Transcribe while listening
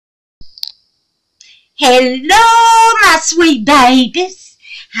Hello, my sweet babies.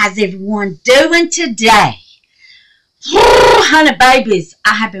 How's everyone doing today? Honey babies,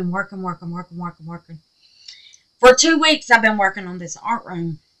 I have been working. For 2 weeks, I've been working on this art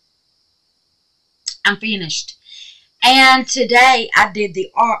room. I'm finished. And today, I did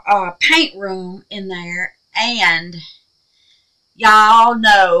the paint room in there. And y'all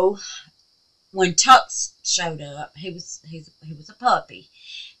know when Tux showed up, he was a puppy.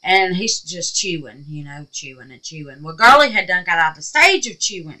 And he's just chewing, you know, chewing. Well, Girlie had done got out the stage of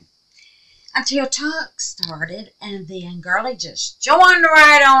chewing until Tuck started. And then Girlie just joined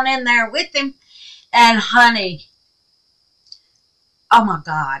right on in there with him. And honey, oh my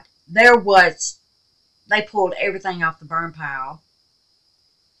God, they pulled everything off the burn pile.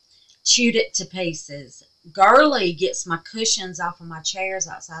 Chewed it to pieces. Girlie gets my cushions off of my chairs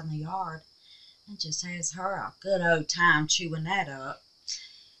outside in the yard. And just has her a good old time chewing that up.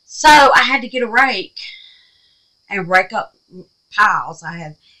 So I had to get a rake and rake up piles. I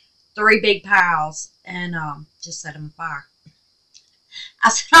had 3 big piles and just set them on fire. I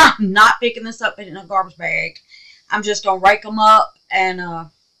said, I'm not picking this up in a garbage bag. I'm just going to rake them up and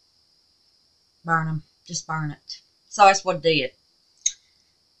burn them. Just burn it. So that's what I did.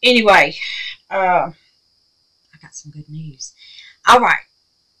 Anyway, I got some good news. All right.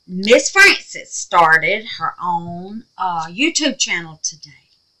 Miss Frances started her own YouTube channel today.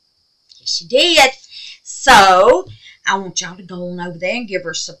 Yes, she did. So, I want y'all to go on over there and give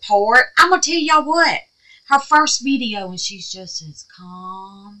her support. I'm going to tell y'all what. Her first video, and she's just as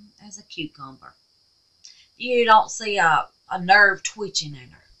calm as a cucumber. You don't see a nerve twitching in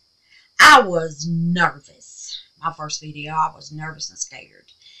her. I was nervous. My first video, I was nervous and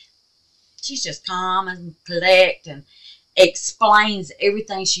scared. She's just calm and collect and explains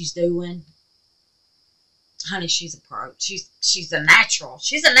everything she's doing. Honey, she's a pro. She's a natural.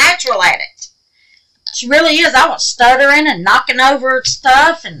 She's a natural at it. She really is. I was stuttering and knocking over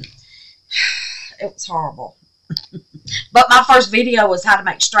stuff, and it was horrible. But my first video was how to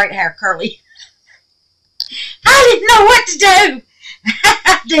make straight hair curly. I didn't know what to do.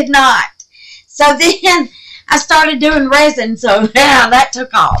 I did not. So then I started doing resin, so yeah, that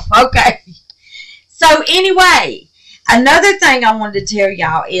took off. Okay. So anyway, another thing I wanted to tell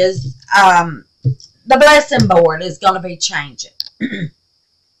y'all is the blessing board is going to be changing.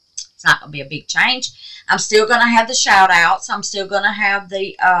 It's not going to be a big change. I'm still going to have the shout outs. I'm still going to have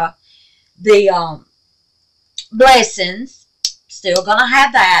the blessings. Still going to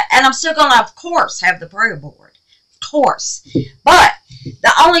have that. And I'm still going to, of course, have the prayer board. Of course. But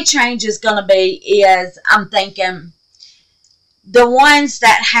the only change is going to be is I'm thinking the ones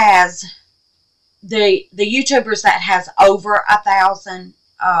that has the YouTubers that has over 1,000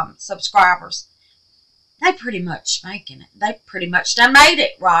 subscribers, they pretty much making it. They pretty much done made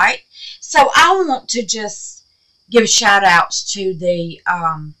it, right? So I want to just give shout outs to the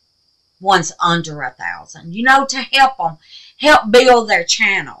ones under 1,000, you know, to help them, help build their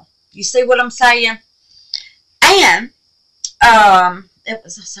channel. You see what I'm saying? And it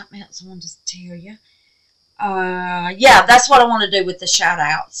was something else I wanted to tell you. Yeah, that's what I want to do with the shout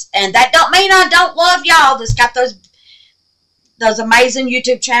outs. And that don't mean I don't love y'all that's got those amazing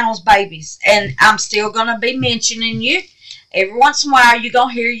YouTube channels, babies. And I'm still going to be mentioning you. Every once in a while, you're going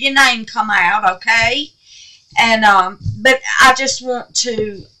to hear your name come out, okay? And, but I just want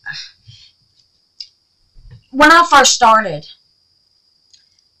to, when I first started,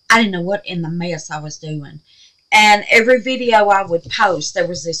 I didn't know what in the mess I was doing. And every video I would post, there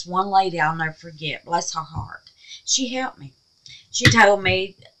was this one lady I'll never forget, bless her heart. She helped me. She told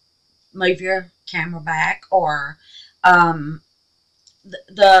me, move your camera back, or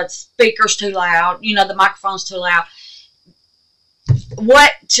the speaker's too loud, you know, the microphone's too loud.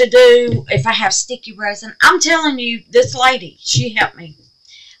 What to do if I have sticky resin. I'm telling you, this lady, she helped me.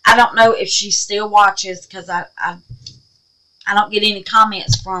 I don't know if she still watches because I don't get any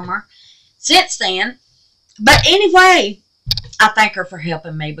comments from her since then. But anyway, I thank her for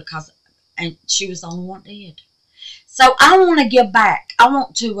helping me because, and she was the only one that did. So I want to give back. I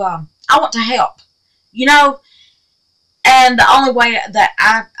want to help, you know. And the only way that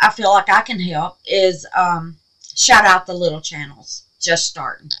I feel like I can help is shout out the little channels just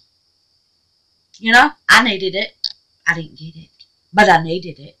starting. You know, I needed it. I didn't get it, but I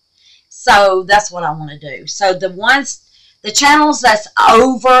needed it. So that's what I want to do. So the channels that's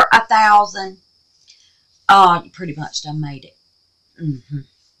over 1,000, you pretty much done made it.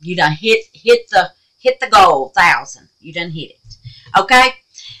 You done hit the goal, 1,000. You done hit it. Okay.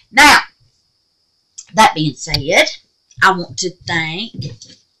 Now, that being said, I want to thank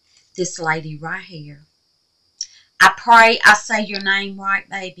this lady right here. I pray I say your name right,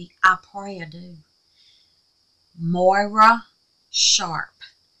 baby. I pray I do. Moira Sharp.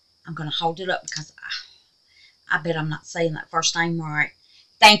 I'm going to hold it up because I bet I'm not saying that first name right.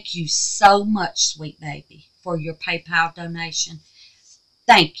 Thank you so much, sweet baby, for your PayPal donation.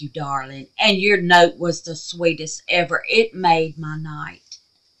 Thank you, darling. And your note was the sweetest ever. It made my night.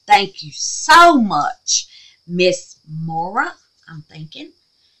 Thank you so much, Miss Moira. I'm thinking.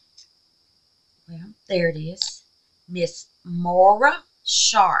 Well, there it is. Miss Moira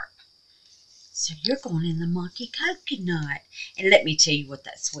Sharp. So you're going in the monkey coconut. And let me tell you what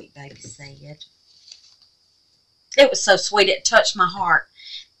that sweet baby said. It was so sweet. It touched my heart.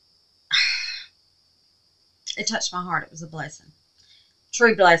 It touched my heart. It was a blessing.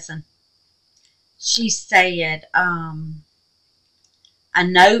 True blessing. She said, a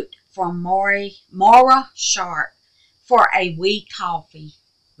note from Moira Sharp for a wee coffee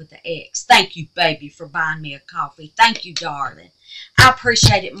with the X. Thank you, baby, for buying me a coffee. Thank you, darling. I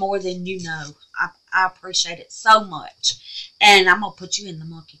appreciate it more than you know. I appreciate it so much. And I'm going to put you in the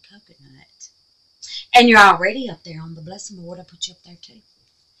monkey coconut. And you're already up there on the BLESSEDmold. I put you up there too.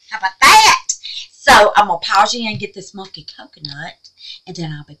 How about that? So I'm going to pause you and get this monkey coconut. And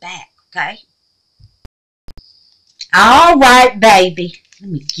then I'll be back, okay? All right, baby. Let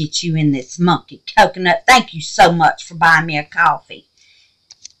me get you in this monkey coconut. Thank you so much for buying me a coffee.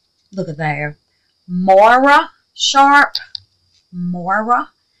 Look at there. Moira Sharp. Moira.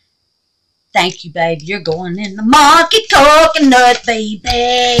 Thank you, baby. You're going in the monkey coconut,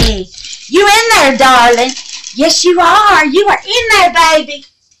 baby. You in there, darling. Yes, you are. You are in there, baby.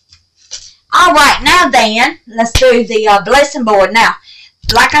 All right, now then, let's do the BLESSEDmold. Now,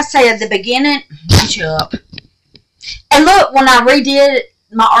 like I said at the beginning, punch up. And look, when I redid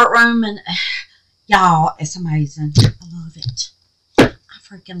my art room, and y'all, it's amazing. I love it. I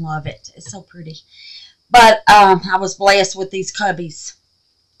freaking love it. It's so pretty. But I was blessed with these cubbies.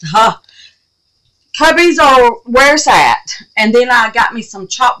 Cubbies are where it's at. And then I got me some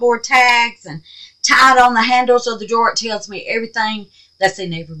chalkboard tags and tied on the handles of the drawer. It tells me everything that's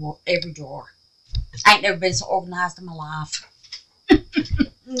in every drawer. I ain't never been so organized in my life.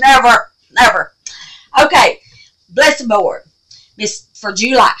 Never. Okay. BLESSEDmold. For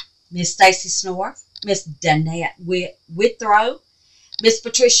July. Miss Stacy Snore. Miss Danette Withrow. Miss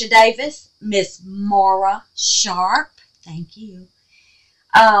Patricia Davis. Miss Moira Sharp. Thank you.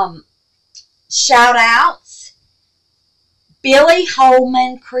 Shout outs. Billy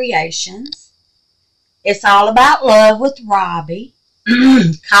Holman Creations. It's All About Love with Robbie.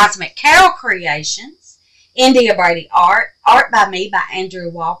 Cosmic Carol Creations. India Brady Art. Art by me by Andrew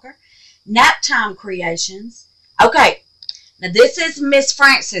Walker. Naptime Creations. Okay. Now this is Miss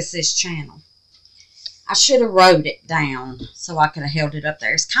Frances's channel. I should have wrote it down so I could have held it up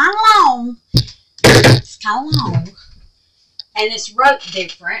there. It's kind of long. And it's wrote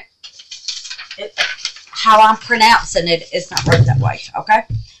different. How I'm pronouncing it is not wrote that way. Okay?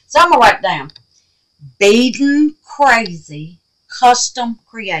 So I'm going to write it down. Beadin' Crazy Custom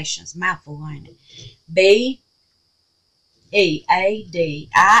Creations. Mouthful, ain't it? BEADINKRAZY.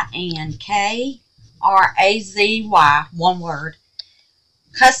 One word.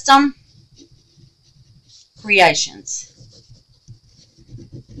 Custom Creations.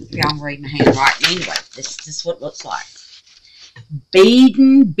 Y'all read my handwriting. Anyway, this is what it looks like.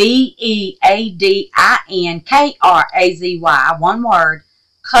 Beadin, BEADINKRAZY. One word.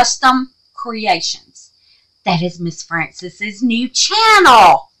 Custom Creations. That is Miss Frances's new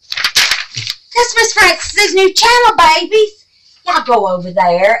channel. That's Miss Frances's new channel, babies. Y'all go over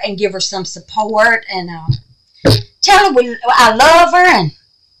there and give her some support and tell her I love her, and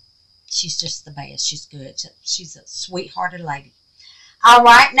she's just the best. She's good. She's a sweethearted lady. All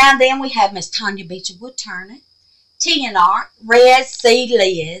right, now then we have Miss Tanya Beecher Wood Turner, TNR, Rez C.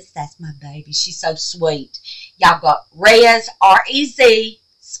 Liz. That's my baby. She's so sweet. Y'all got Rez, R-E-Z,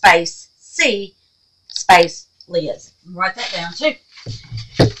 space C, space Liz. Write that down too,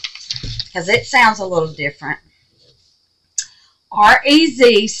 because it sounds a little different.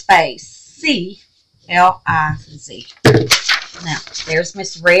 R-E-Z space C-L-I-Z. Now, there's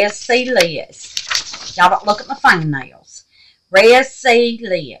Miss Rez C. Liz. Y'all don't look at my fingernails. Rez C.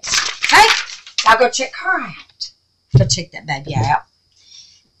 Liz. Okay? Y'all go check her out. Go check that baby out.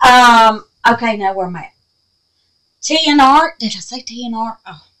 Okay, now where am I at? TNR. Did I say TNR? Oh,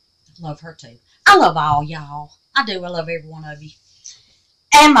 I love her too. I love all y'all. I do. I love every one of you.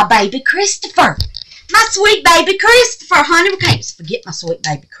 And my baby Christopher. My sweet baby Christopher, honey. We can't forget my sweet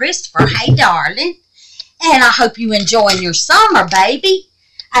baby Christopher. Hey, darling. And I hope you enjoying your summer, baby.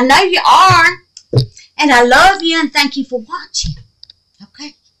 I know you are. And I love you and thank you for watching.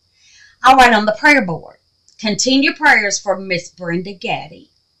 Okay. All right, on the prayer board. Continue prayers for Miss Brenda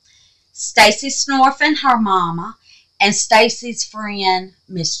Gaddy. Stacy Snorfin, her mama, and Stacy's friend,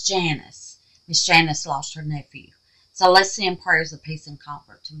 Miss Janice. Miss Janice lost her nephew. So let's send prayers of peace and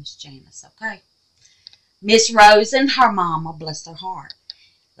comfort to Miss Janice, okay? Miss Rose and her mama, bless their heart.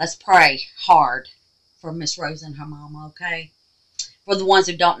 Let's pray hard for Miss Rose and her mama, okay? For the ones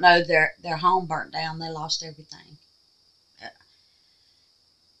who don't know, their home burnt down. They lost everything.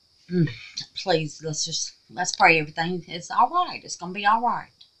 Please, let's pray everything is all right. It's going to be all right.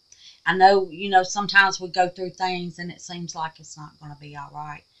 I know, sometimes we go through things and it seems like it's not going to be all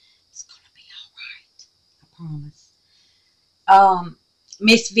right. It's going to be all right. I promise.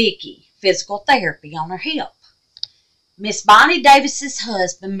 Miss Vicky, physical therapy on her hip. Miss Bonnie Davis's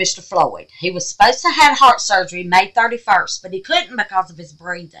husband, Mr. Floyd. He was supposed to have heart surgery May 31st, but he couldn't because of his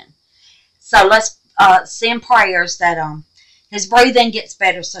breathing. So let's send prayers that his breathing gets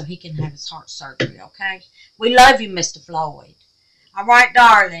better so he can have his heart surgery, okay? We love you, Mr. Floyd. All right,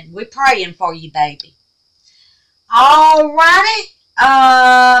 darling. We're praying for you, baby. All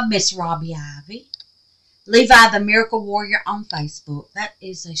righty. Miss Robbie Ivy. Levi the Miracle Warrior on Facebook. That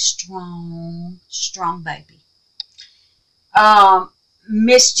is a strong, strong baby.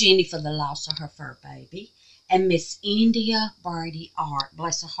 Miss Jenny for the loss of her fur baby. And Miss India Brady Art.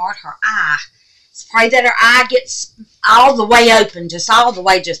 Bless her heart, her eye. Let's pray that her eye gets all the way open. Just all the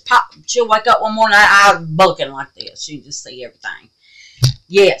way. Just pop. She'll wake up one morning, her eye's bulking like this. She can just see everything.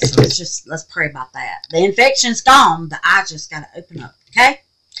 Yes, let's pray about that. The infection's gone. The eye just got to open up. Okay?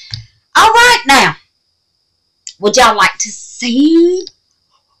 All right, now. Would y'all like to see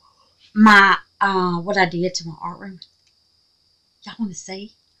my, what I did to my art room? Y'all want to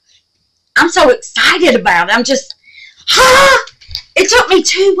see? I'm so excited about it. I'm just, it took me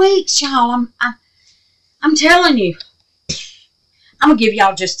 2 weeks, y'all. I'm telling you. I'm going to give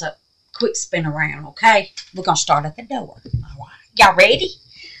y'all just a quick spin around, okay? We're going to start at the door. All right. Y'all ready?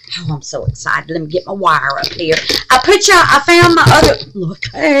 Oh, I'm so excited. Let me get my wire up here. I found my other, look,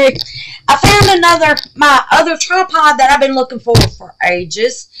 hey. I found my other tripod that I've been looking for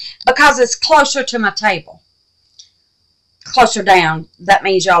ages because it's closer to my table. Closer down. That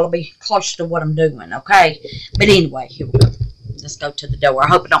means y'all will be closer to what I'm doing, okay? But anyway, here we go. Let's go to the door. I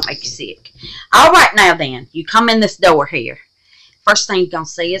hope it don't make you sick. All right, now then. You come in this door here. First thing you're going to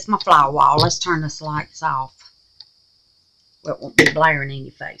see is my flower wall. Let's turn this lights off. Well, it won't be blaring in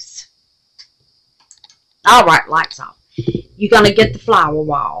your face. All right, lights off. You're going to get the flower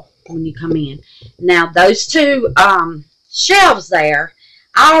wall when you come in. Now, those two shelves there,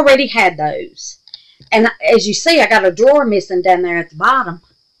 I already had those. And as you see, I got a drawer missing down there at the bottom.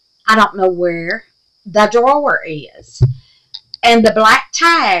 I don't know where the drawer is. And the black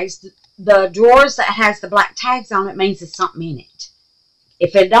tags, the drawers that has the black tags on it means there's something in it.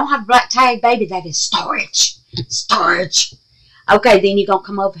 If it don't have a black tag, baby, that is storage. Storage. Okay, then you're going to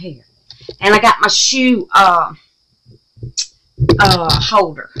come over here. And I got my shoe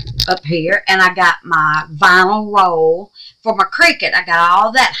holder up here. And I got my vinyl roll for my Cricut. I got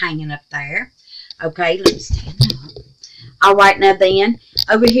all that hanging up there. Okay, let me stand up. All right, now then,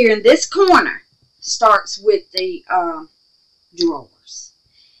 over here in this corner starts with the drawers.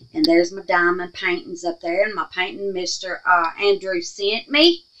 And there's my diamond paintings up there. And my painting Mr. Andrew sent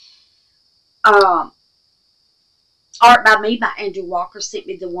me. Art by Me by Andrew Walker sent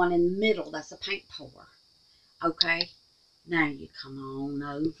me the one in the middle. That's a paint pour. Okay. Now you come on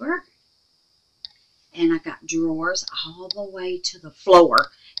over. And I got drawers all the way to the floor.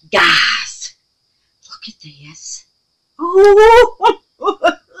 Guys, look at this. Oh.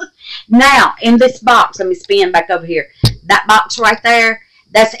 Now, in this box, let me spin back over here. That box right there,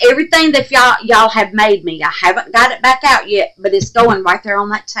 that's everything that y'all have made me. I haven't got it back out yet, but it's going right there on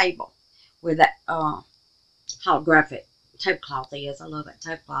that table where that holographic tablecloth is. I love that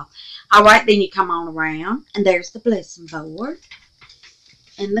tablecloth. All right, then you come on around, and there's the blessing board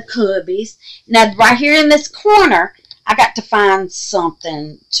and the cubbies. Now, right here in this corner, I got to find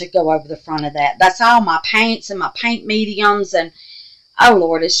something to go over the front of that. That's all my paints and my paint mediums, and oh,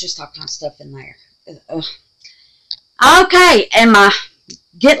 Lord, it's just all kind of stuff in there. Okay, and my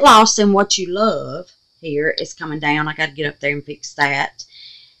Get Lost in What You Love here is coming down. I got to get up there and fix that.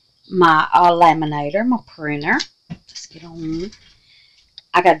 My laminator, my printer. Let's get on.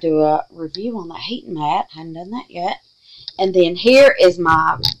 I got to do a review on that heating mat. I haven't done that yet. And then here is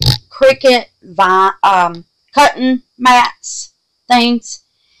my Cricut cutting mats things.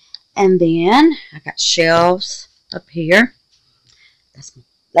 And then I got shelves up here.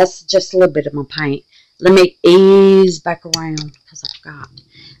 That's just a little bit of my paint. Let me ease back around because I forgot.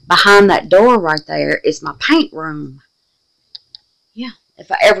 Behind that door right there is my paint room. Yeah,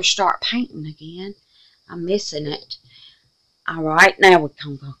 if I ever start painting again, I'm missing it. All right, now we're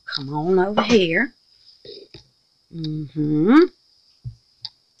going to come on over here. And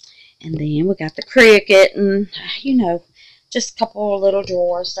then we got the Cricut and, you know, just a couple of little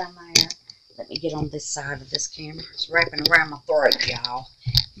drawers down there. Let me get on this side of this camera. It's wrapping around my throat, y'all.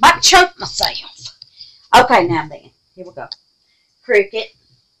 Might choke myself. Okay, now then. Here we go. Cricut.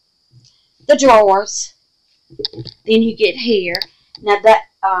 The drawers. Then you get here. Now that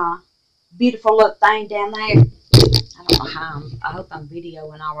beautiful little thing down there. I don't know how I hope I'm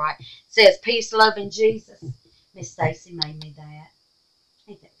videoing all right. It says peace, love, and Jesus. Miss Stacy made me that.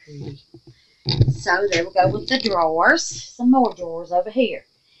 Ain't that pretty? So there we go with the drawers. Some more drawers over here.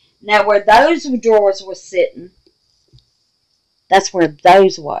 Now where those drawers were sitting, that's where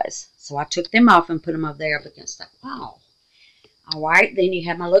those was. So I took them off and put them over there up against that wall. Alright, then you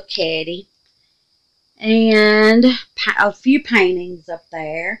have my little caddy. And a few paintings up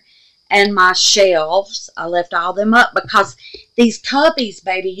there. And my shelves. I left all them up because these cubbies,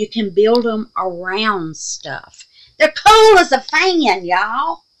 baby, you can build them around stuff. They're cool as a fan,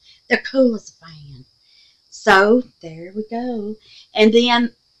 y'all. They're cool as a fan. So, there we go. And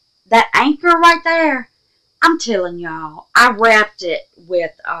then, that anchor right there, I'm telling y'all, I wrapped it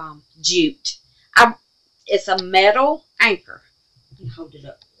with jute. It's a metal anchor. Let me hold it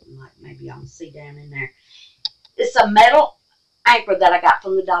up. Like maybe y'all can see down in there. It's a metal anchor that I got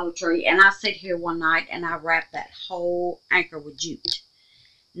from the Dollar Tree. And I sit here one night and I wrapped that whole anchor with jute.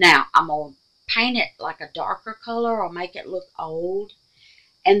 Now, I'm going to paint it like a darker color or make it look old.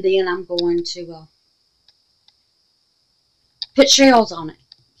 And then I'm going to put shells on it.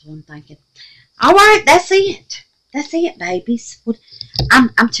 That's what I'm thinking. All right, that's it. That's it, babies.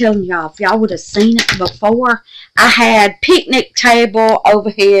 I'm telling y'all, if y'all would have seen it before, I had picnic table over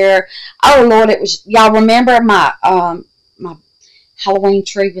here. Oh, Lord, it was, y'all remember my my Halloween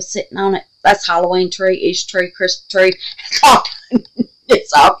tree was sitting on it? That's Halloween tree, Easter tree, Christmas tree.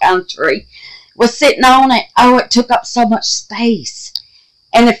 It's all kind of tree. Was sitting on it. Oh, it took up so much space.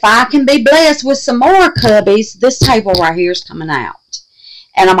 And if I can be blessed with some more cubbies, this table right here is coming out.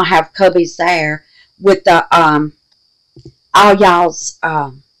 And I'm going to have cubbies there with the, all y'all's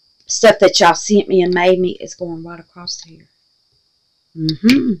stuff that y'all sent me and made me is going right across here.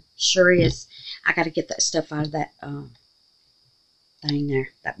 Sure is. I got to get that stuff out of that thing there,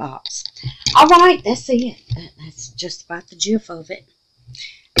 that box. All right, that's it. That's just about the gif of it.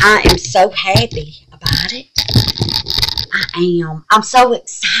 I am so happy about it. I am. I'm so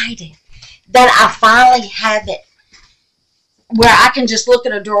excited that I finally have it where I can just look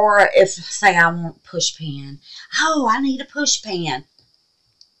at a drawer if, say, I want a push pen. Oh, I need a push pen.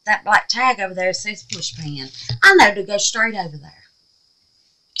 That black tag over there says push pen. I know to go straight over there.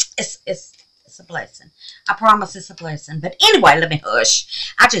 It's a blessing. I promise it's a blessing. But anyway, let me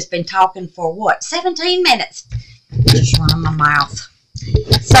hush. I just been talking for, what, 17 minutes? Just running my mouth.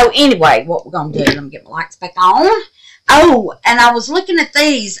 So anyway, what we're going to do, let me get my lights back on. Oh, and I was looking at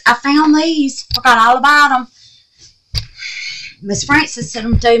these. I found these. Forgot all about them. Miss Frances sent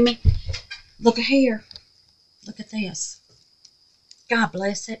them to me. Look at here. Look at this. God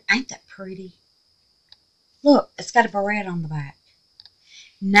bless it. Ain't that pretty? Look, it's got a barrette on the back.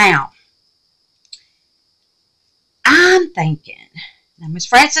 Now, I'm thinking. Now, Miss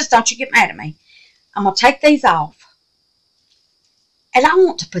Frances, don't you get mad at me. I'm going to take these off. And I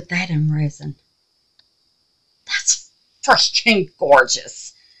want to put that in resin. That's freaking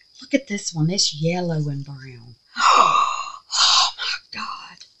gorgeous. Look at this one. It's yellow and brown. Oh, my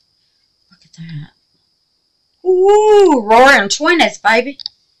God. Look at that. Ooh, roaring 20s, baby.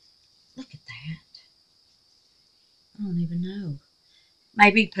 Look at that. I don't even know.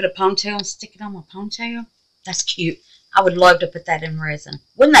 Maybe put a ponytail and stick it on my ponytail. That's cute. I would love to put that in resin.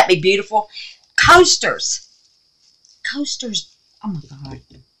 Wouldn't that be beautiful? Coasters. Coasters. Oh, my God.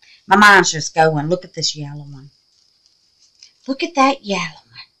 My mind's just going. Look at this yellow one. Look at that yellow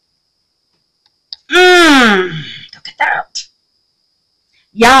one. Look at that.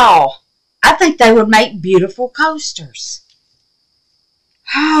 Y'all, I think they would make beautiful coasters.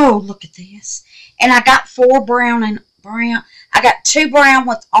 Oh, look at this. And I got 4 brown and brown. I got 2 brown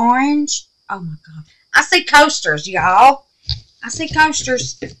with orange. Oh, my God. I see coasters, y'all. I see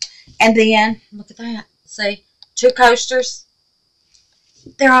coasters. And then, look at that. See, 2 coasters.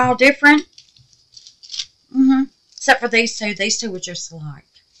 They're all different. Except for these two. These two were just alike.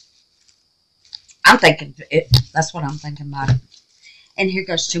 I'm thinking it. That's what I'm thinking about it. And here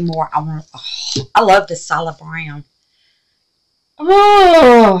goes 2 more. I love this solid brown.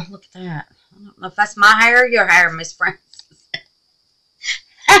 Oh, look at that. I don't know if that's my hair or your hair, Miss Frances.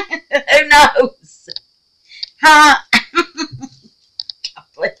 Who knows? Huh? God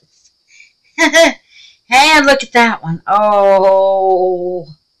bless. And look at that one.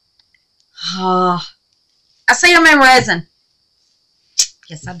 Oh. I see them in resin.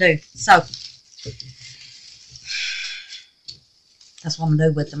 Yes, I do. So, that's what I'm going to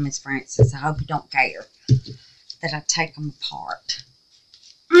do with them, Miss Francis. I hope you don't care that I take them apart.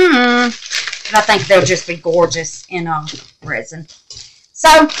 But I think they'll just be gorgeous in resin.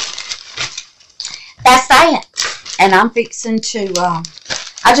 So, that's that. And I'm fixing to,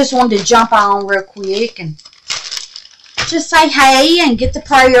 I just wanted to jump on real quick and just say hey and get the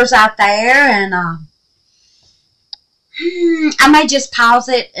prayers out there. And I may just pause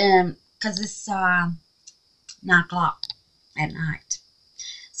it because it's 9 o'clock at night.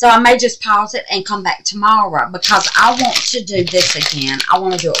 So I may just pause it and come back tomorrow because I want to do this again. I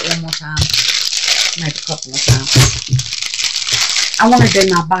want to do it one more time. Maybe a couple of times. I want to do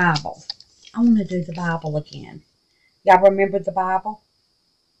my Bible. I want to do the Bible again. Y'all remember the Bible?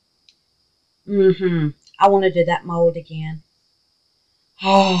 I want to do that mold again.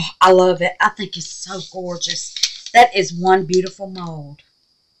 Oh, I love it. I think it's so gorgeous. That is one beautiful mold.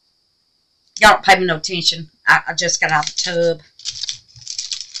 Y'all don't pay me no attention. I just got out of the tub.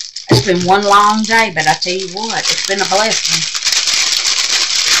 It's been one long day, but I tell you what, it's been a blessing.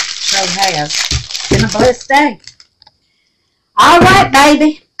 So has. It's been a blessed day. All right,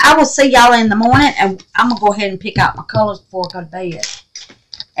 baby. I will see y'all in the morning, and I'm going to go ahead and pick out my colors before I go to bed.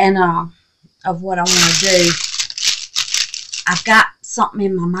 And of what I want to do. I've got something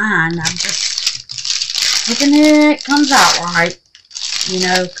in my mind. I'm just hoping it comes out right. You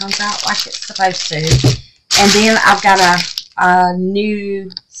know, comes out like it's supposed to. And then I've got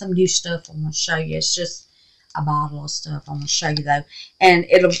some new stuff I'm going to show you. It's just a bottle of stuff I'm going to show you though. And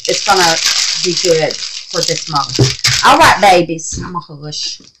it's going to be good for this month. Alright babies, I'm going to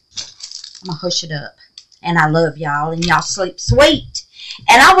hush. I'm going to hush it up. And I love y'all and y'all sleep sweet.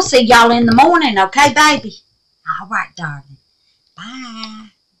 And I will see y'all in the morning, okay baby? Alright darling. Bye.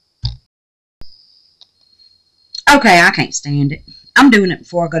 Okay, I can't stand it. I'm doing it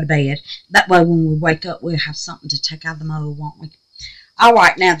before I go to bed. That way when we wake up, we'll have something to take out of the mold, won't we?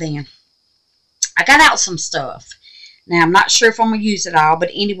 Alright, now then. I got out some stuff. Now, I'm not sure if I'm going to use it all, but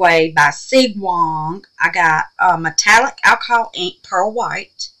anyway, by Sig Wong, I got metallic alcohol ink, pearl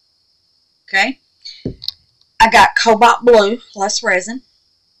white. Okay. I got cobalt blue, less resin.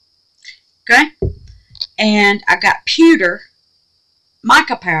 Okay. And I got pewter,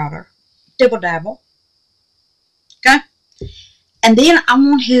 mica powder, dibble dabble. Okay. And then I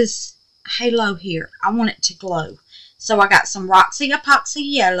want his halo here. I want it to glow. So I got some Roxy Epoxy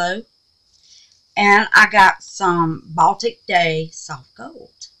yellow. And I got some Baltic Day soft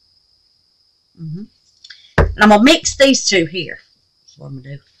gold. And I'm going to mix these two here. That's what I'm going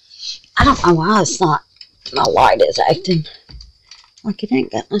to do. I don't know why it's not, my light is acting like it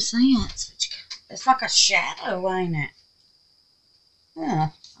ain't got no sense. It's like a shadow, ain't it? Yeah,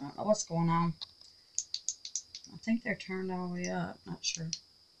 I don't know what's going on. I think they're turned all the way up. Not sure.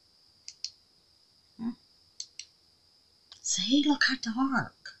 Huh? See, look how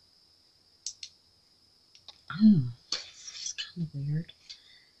dark. Oh, it's kind of weird.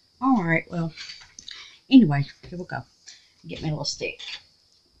 Alright, well, anyway, here we go. Get me a little stick.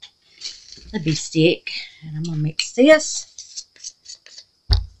 The bee stick. And I'm going to mix this.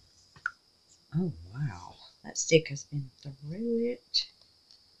 Oh, wow. That stick has been through it.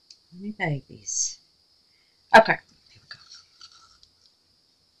 Honey babies. Okay, here we go.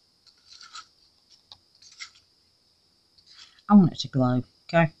 I want it to glow,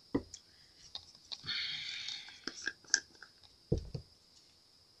 okay?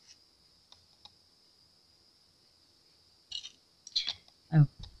 Oh,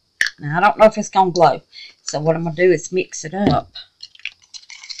 now I don't know if it's going to glow. So what I'm going to do is mix it up.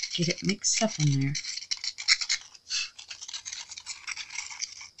 Get it mixed up in there.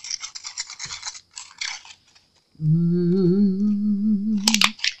 I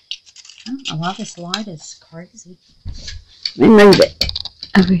don't know why this light is crazy. Let me move it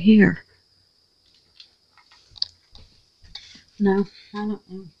over here. No, I don't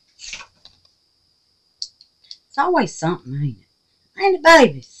know. It's always something, ain't it? Ain't it,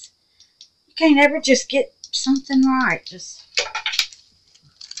 babies? You can't ever just get something right. Just,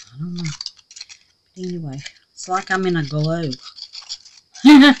 I don't know. But anyway, it's like I'm in a glow.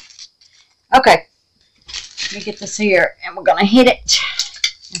 Okay. Let me get this here, and we're going to hit it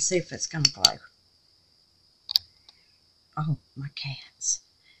and see if it's going to glow. Oh, my cats.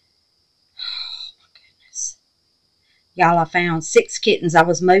 Oh, my goodness. Y'all, I found 6 kittens. I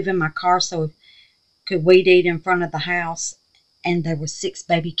was moving my car so I could weed eat in front of the house, and there were 6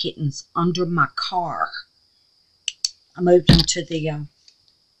 baby kittens under my car. I moved them to the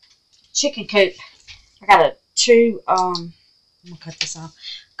chicken coop, I got a I'm gonna cut this off.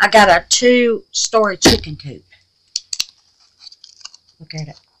 I got a 2-story chicken coop. Look at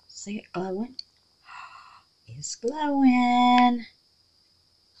it. See it glowing? It's glowing.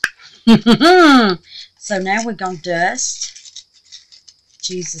 So now we're going to dust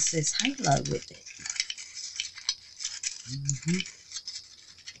Jesus' halo with it.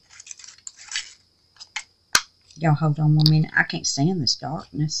 Y'all hold on 1 minute. I can't stand this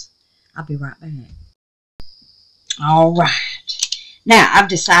darkness. I'll be right back. All right. Now, I've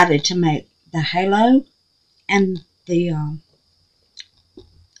decided to make the halo and the,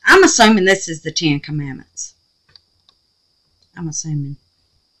 I'm assuming this is the 10 Commandments. I'm assuming.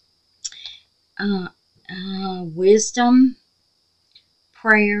 Wisdom,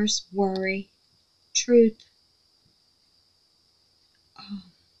 prayers, worry, truth,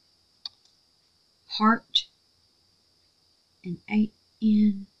 heart, and 8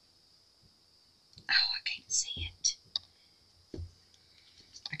 in. Oh, I can't see it.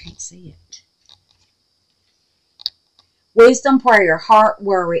 I can't see it. Wisdom, prayer, heart,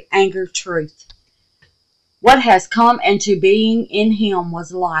 worry, anger, truth. What has come into being in him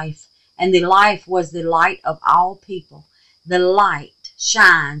was life, and the life was the light of all people. The light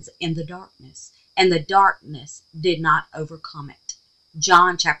shines in the darkness, and the darkness did not overcome it.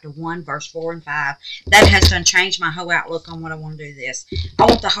 John chapter 1, verse 4 and 5. That has done changed my whole outlook on what I want to do this. I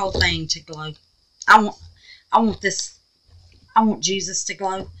want the whole thing to glow. I want this. I want Jesus to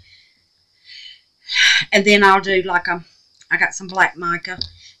glow. And then I'll do like I got some black mica.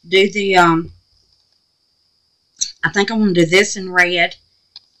 Do the I think I want to do this in red.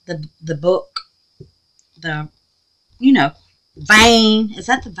 The book, you know, vein. Is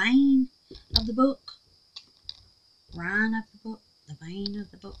that the vein of the book? Rind of the book. The vein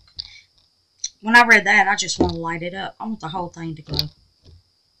of the book. When I read that, I just want to light it up. I want the whole thing to glow. I'm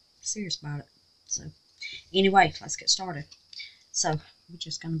serious about it. So, anyway, let's get started. So, we're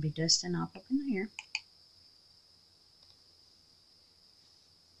just going to be dusting up in here.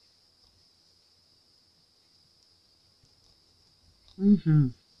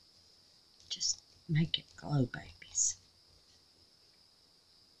 Just make it glow, babies.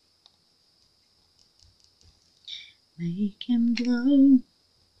 Make him glow.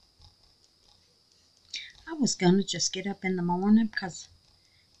 I was going to just get up in the morning because,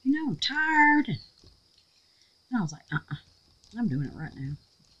 you know, I'm tired. And I was like, I'm doing it right now.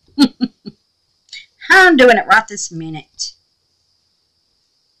 I'm doing it right this minute.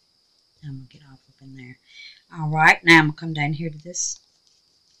 I'm going to get off up in there. All right, now I'm going to come down here to this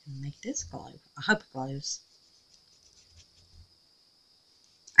and make this glow. I hope it glows.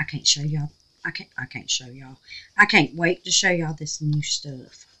 I can't show y'all. I can't show y'all. I can't wait to show y'all this new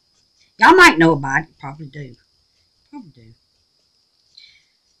stuff. Y'all might know about it. Probably do. Probably do.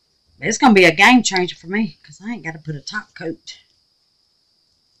 But it's going to be a game changer for me because I ain't got to put a top coat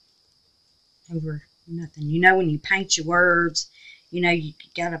over nothing. You know, when you paint your words, you know, you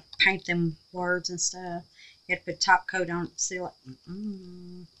got to paint them words and stuff. You have to put top coat on it to seal it.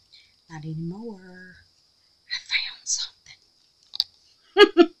 Not anymore. I found something.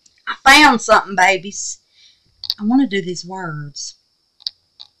 I found something, babies. I want to do these words.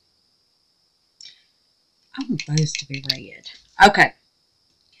 I want those to be red. Okay.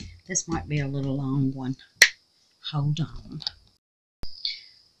 This might be a little long one. Hold on.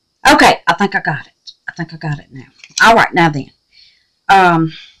 Okay, I think I got it. I think I got it now. All right, now then.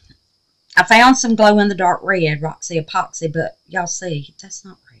 I found some glow-in-the-dark red, Roxy Epoxy, but y'all see, that's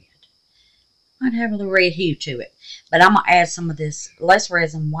not red. Might have a little red hue to it. But I'm going to add some of this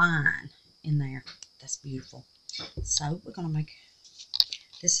BLESSEDresin wine in there. That's beautiful. So, we're going to make,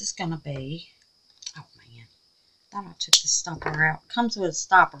 this is going to be, oh man, I thought I took the stopper out. It comes with a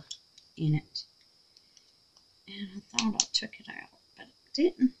stopper in it. And I thought I took it out, but it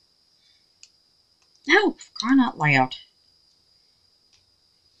didn't. No, crying out loud.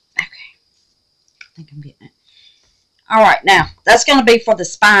 Okay. I think I'm getting it. Alright, now, that's going to be for the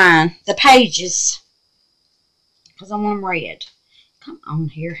spine, the pages, because I want them red. Come on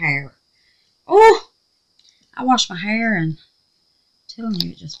here, hair. Oh, I wash my hair and I'm telling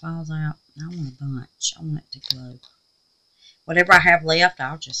you, it just falls out. I want a bunch. I want it to glow. Whatever I have left,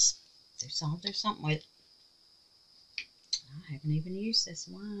 I'll just do something with it. I haven't even used this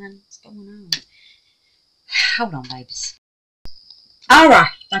wine. What's going on? Hold on, babies. Alright, I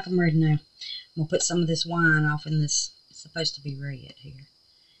think I'm ready now. I'm going to put some of this wine off in this. It's supposed to be red here.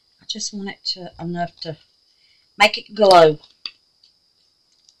 I just want it to enough to make it glow.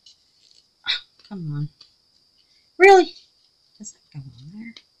 Oh, come on. Really? Does that go on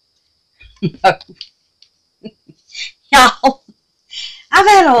there? No. Y'all, I've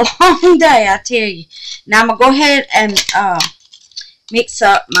had a long day, I tell you. Now I'm going to go ahead and mix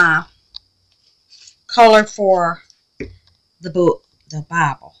up my color for the book, the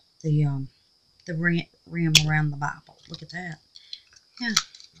Bible, the rim around the Bible. Look at that. Yeah,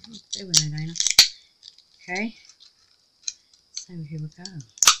 I'm doing it, ain't I? Okay. So here we go.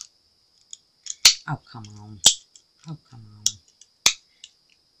 Oh, come on. Oh, come on.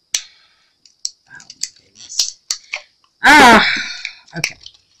 Oh, my goodness. Okay.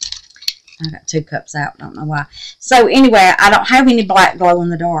 I got 2 cups out. Don't know why. So, anyway, I don't have any black glow in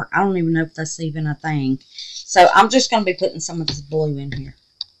the dark. I don't even know if that's even a thing. So, I'm just going to be putting some of this blue in here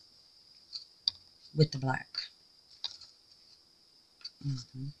with the black.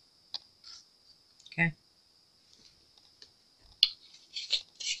 Okay.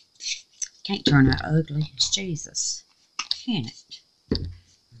 Can't turn out ugly. Jesus. Can it?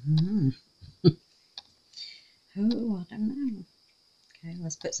 Oh, I don't know. Okay,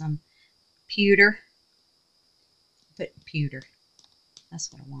 let's put some pewter. Put pewter.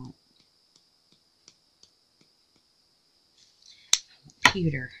 That's what I want.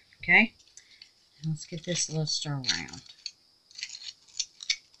 Pewter. Okay. And let's get this a little stir around.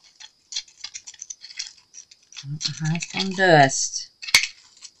 I don't know how it's going to dust.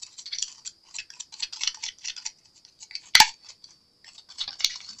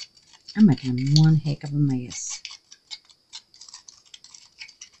 I'm making one heck of a mess.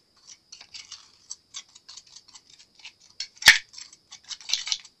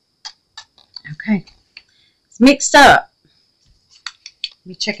 Okay. It's mixed up. Let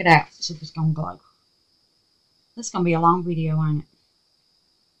me check it out. See if it's going to glow. This is going to be a long video, ain't it?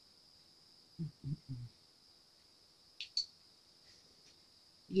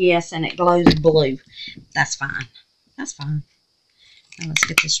 Yes, and it glows blue. That's fine. That's fine. Now let's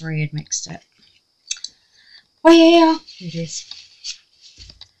get this red mixed up. Well, here it is.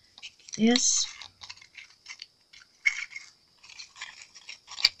 This.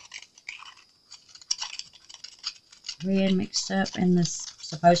 Red mixed up, and this is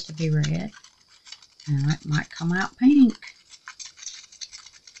supposed to be red. Now it might come out pink.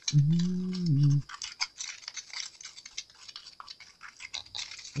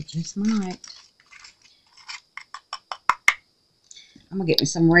 It just might. I'm going to get me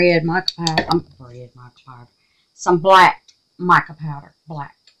some red mica powder. Some black mica powder.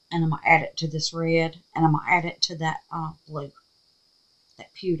 Black. And I'm going to add it to this red. And I'm going to add it to that blue.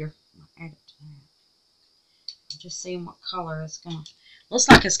 That pewter. I'm going to add it to that. I'm just seeing what color it's going to. Looks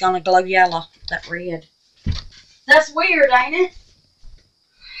like it's going to glow yellow. That red. That's weird, ain't it?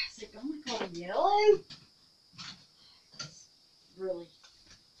 Is it going to glow yellow? Really.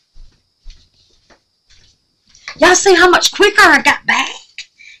 Y'all see how much quicker I got back?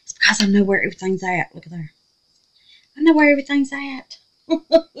 It's because I know where everything's at. Look at there. I know where everything's at.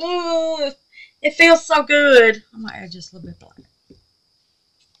 It feels so good. I might add just a little bit black.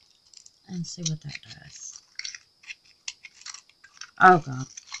 And see what that does. Oh, God.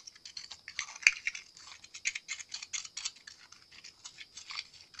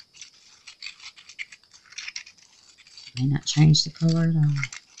 May not change the color at all.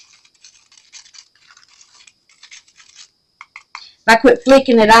 If I quit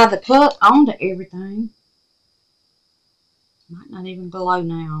flicking it out of the cup onto everything, might not even glow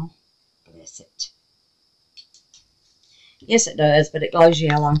now. Bless it. Yes, it does, but it glows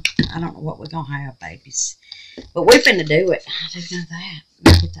yellow. I don't know what we're going to have, babies. But we're finna do it. I do know that.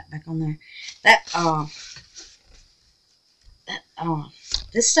 Let me put that back on there.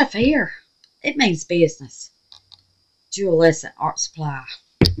 This stuff here, it means business. Jewel Lesson Art Supply.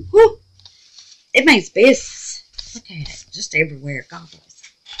 Whew. It means business. Look at it. Just everywhere. God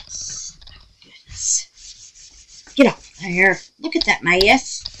bless. Oh, goodness. Get off there. Look at that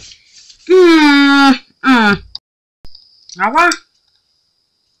mess. All right.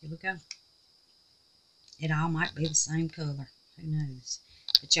 Here we go. It all might be the same color. Who knows?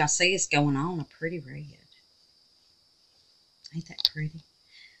 But y'all see it's going on a pretty red. Ain't that pretty?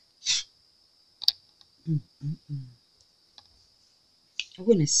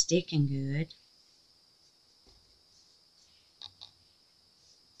 Oh, and it's sticking good.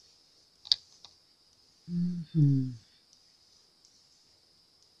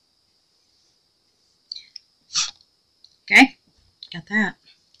 Okay, got that.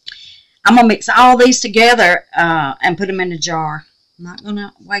 I'm going to mix all these together and put them in a jar. I'm not going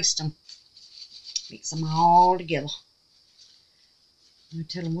to waste them. Mix them all together. I'm going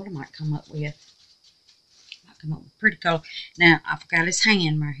to tell them what I might come up with. I might come up with a pretty color. Now, I forgot his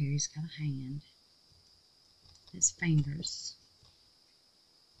hand right here. He's got a hand. His fingers.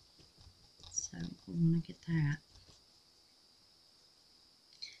 So, we want to get that.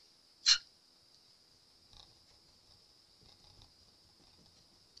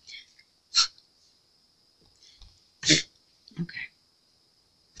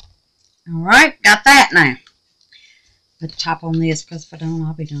 Alright, got that now. Put the top on this because if I don't,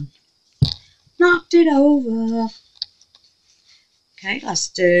 I'll be done. Knocked it over. Okay, let's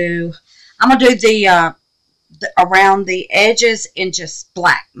do, I'm going to do the around the edges in just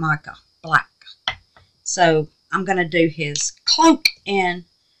black mica, black. So I'm going to do his cloak in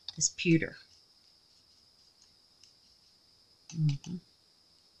this pewter.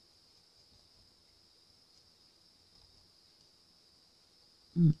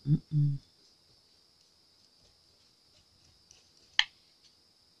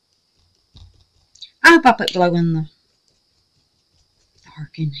 I hope I put glow in the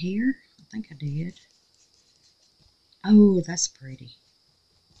dark in here. I think I did. Oh, that's pretty.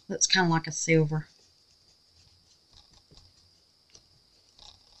 Looks kind of like a silver.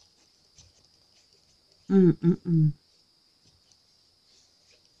 Oh, wow.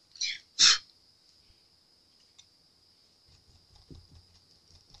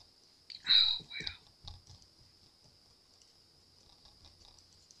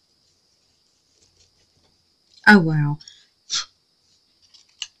 Oh, wow.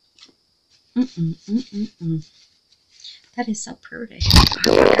 That is so pretty. I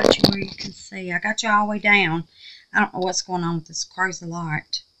got you where you can see. I got you all the way down. I don't know what's going on with this crazy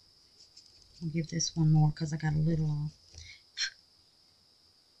light. I'll give this one more because I got a little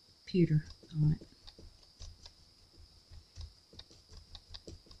pewter on it.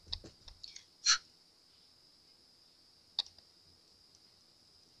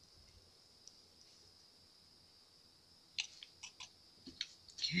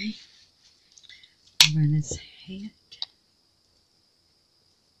 Okay. Run his head.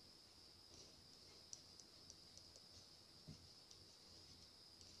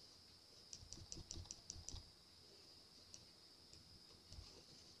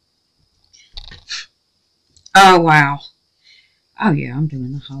 Oh, wow. Oh, yeah, I'm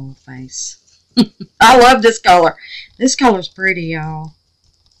doing the whole face. I love this color. This color's pretty, y'all.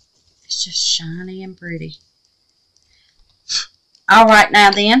 It's just shiny and pretty. All right,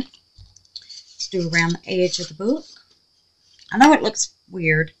 now then, let's do around the edge of the book. I know it looks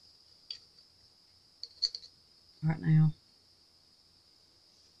weird right now.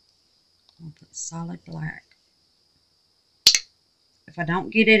 I'll put solid black. If I don't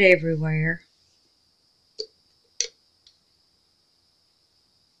get it everywhere,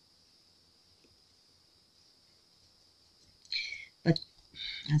 but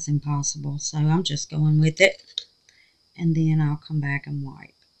that's impossible, so I'm just going with it, and then I'll come back and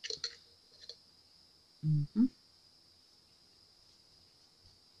wipe.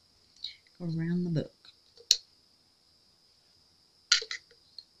 Go around the book.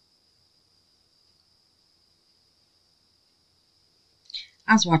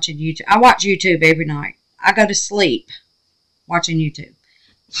 I was watching YouTube. I watch YouTube every night. I go to sleep watching YouTube.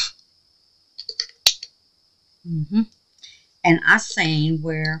 And I seen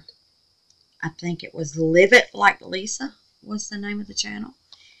where, I think it was Live It Like Lisa was the name of the channel.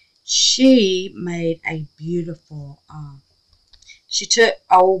 She made a beautiful, she took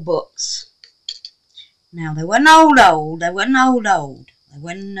old books. Now, they wasn't old. They wasn't old. They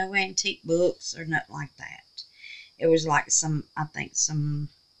wasn't no antique books or nothing like that. It was like some, I think, some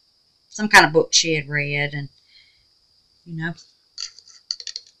kind of book she had read. And, you know,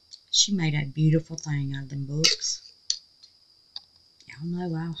 she made a beautiful thing out of them books. Y'all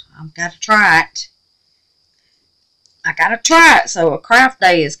know I've got to try it. I got to try it. So a craft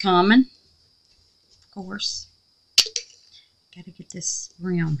day is coming. Of course. Got to get this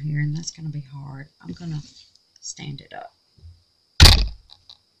rim here, and that's going to be hard. I'm going to stand it up.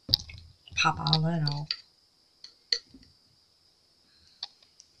 Pop all that off.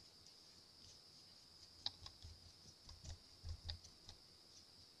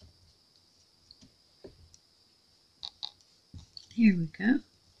 Here we go.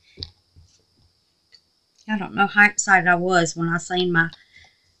 I don't know how excited I was when I seen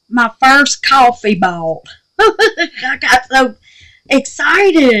my first coffee bought. I got so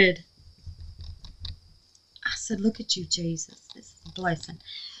excited. I said, look at you, Jesus. This is a blessing.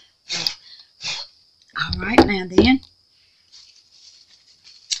 All right, now then.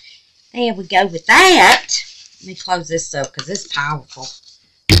 There we go with that. Let me close this up because it's powerful.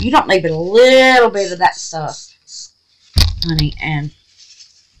 You don't need but a little bit of that stuff, honey, and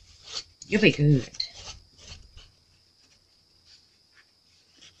you'll be good.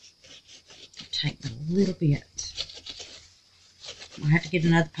 Take a little bit. I have to get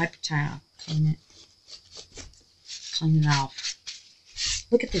another paper towel. Clean it off.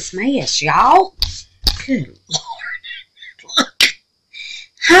 Look at this mess, y'all. Good Lord. Look.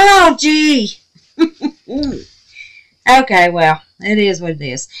 Oh, gee. Okay, well, it is what it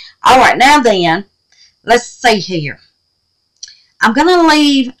is. All right, now then, let's see here. I'm going to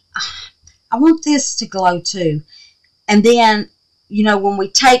leave, I want this to glow too. And then, you know, when we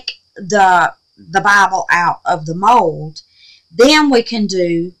take the Bible out of the mold, then we can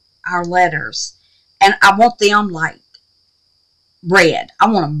do our letters. And I want them like red. I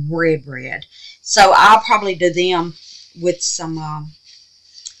want them red. So I'll probably do them with some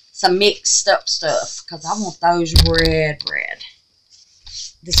mixed up stuff, because I want those red.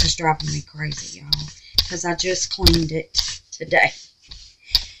 This is driving me crazy, y'all, because I just cleaned it today.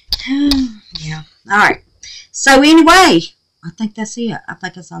 Yeah. All right. So anyway, I think that's it. I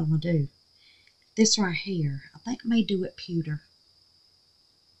think that's all I'm going to do. This right here, I think I may do it pewter.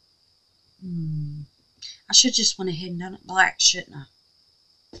 I should just went ahead and done it black, shouldn't I?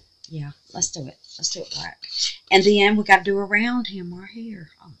 Yeah, let's do it. Let's do it black. And then we got to do around him right here.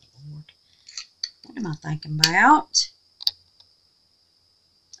 Oh, Lord. What am I thinking about?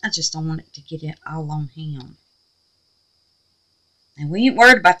 I just don't want it to get it all on him. And we ain't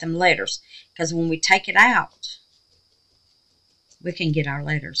worried about them letters, because when we take it out, we can get our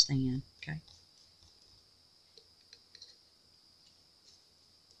letters then. Okay.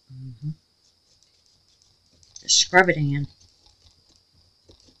 Just scrub it in.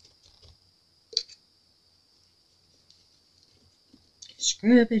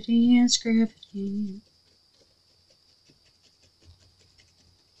 Scrub it in, scrub it in.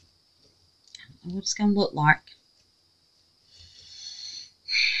 I don't know what it's going to look like.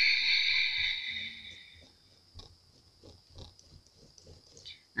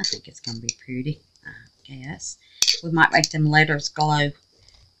 I think it's going to be pretty, I guess. We might make them letters glow.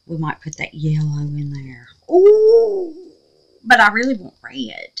 We might put that yellow in there. Ooh, but I really want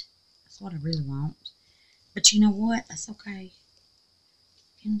red. That's what I really want. But you know what? That's okay.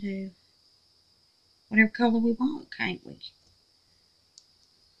 We can do whatever color we want, can't we? We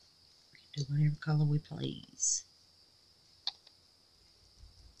can do whatever color we please.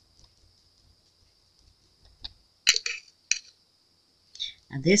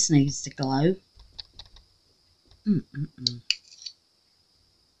 Now this needs to glow.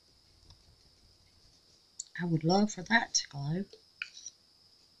 I would love for that to glow.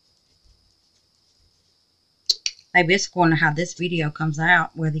 Maybe it's according to how this video comes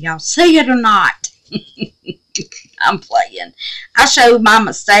out, whether y'all see it or not. I'm playing. I show my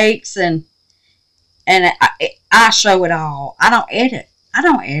mistakes and I show it all. I don't edit. I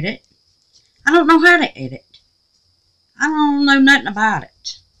don't edit. I don't know how to edit. I don't know nothing about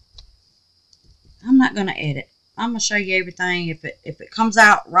it. I'm not going to edit. I'm going to show you everything. If it comes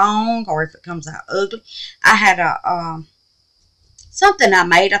out wrong or if it comes out ugly. I had a something I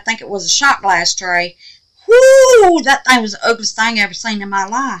made. I think it was a shot glass tray. Whoo! That thing was the ugliest thing I ever seen in my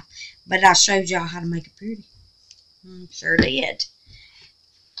life. But I showed y'all how to make it pretty. Sure did.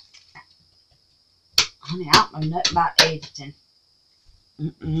 Honey, I don't know nothing about editing.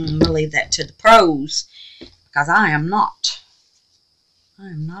 I'm going to leave that to the pros. Because I am not. I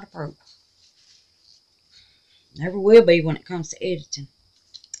am not a pro. Never will be when it comes to editing.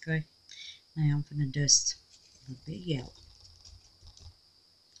 Okay. Now I'm going to dust a little bit of yellow.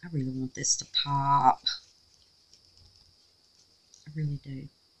 I really want this to pop. I really do. Okay.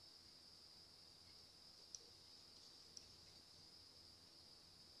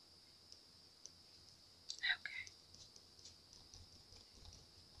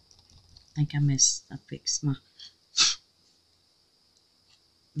 I think I fixed my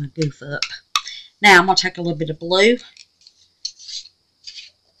goof up. Now I'm going to take a little bit of blue.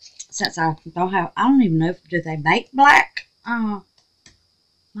 Since I don't even know, do they make black mica?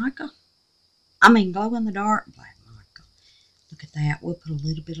 I mean glow in the dark black mica. Look at that. We'll put a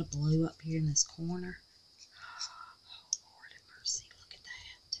little bit of blue up here in this corner. Oh, Lord have mercy. Look at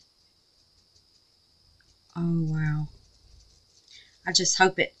that. Oh, wow. I just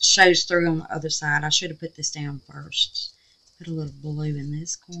hope it shows through on the other side. I should have put this down first. Put a little blue in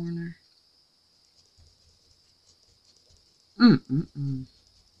this corner.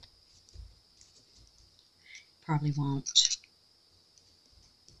 Probably won't.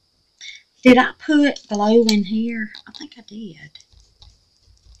 Did I put glow in here? I think I did.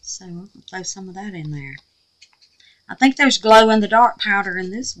 So I'm going to throw some of that in there. I think there's glow in the dark powder in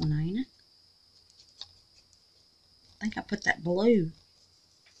this one, ain't it? I think I put that blue.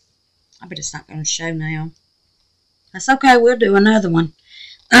 I bet it's not going to show now. That's okay. We'll do another one.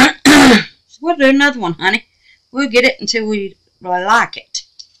 We'll do another one, honey. We'll get it until we really like it.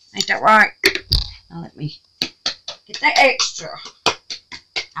 Ain't that right? Now let me get that extra.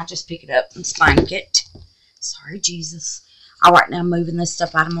 I'll just pick it up and spank it. Sorry, Jesus. All right, now I'm moving this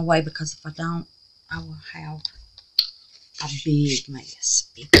stuff out of my way because if I don't, I will have a big mess.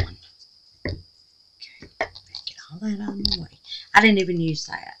 Big one. Okay, get all that out of the way. I didn't even use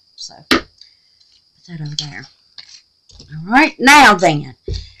that, so put that over there. All right, now then,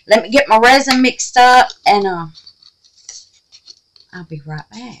 let me get my resin mixed up, and I'll be right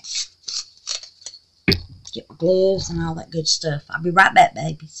back. Get my gloves and all that good stuff. I'll be right back,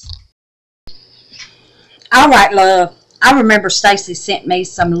 babies. All right, love. I remember Stacy sent me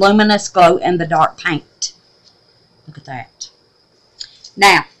some luminous glow-in-the-dark paint. Look at that.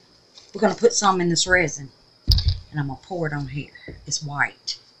 Now, we're going to put some in this resin, and I'm going to pour it on here. It's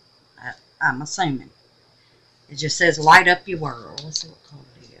white, I'm assuming. It just says, light up your world. Let's see what color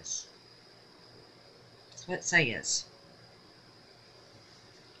it is. That's what it says.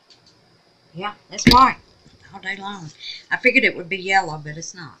 Yeah, it's white all day long. I figured it would be yellow, but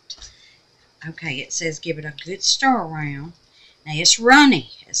it's not. Okay, it says give it a good stir around. Now, it's runny.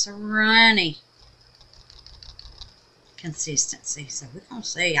 It's a runny consistency. So, we're going to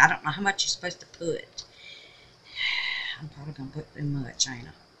see. I don't know how much you're supposed to put. I'm probably going to put too much, ain't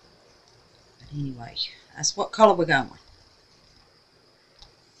I? But anyway, that's what color we're going.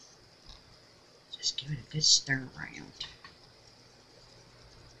 Just give it a good stir around.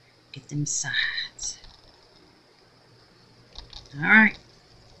 Get them sides. Alright.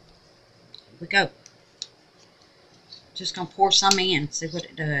 Here we go. Just going to pour some in. See what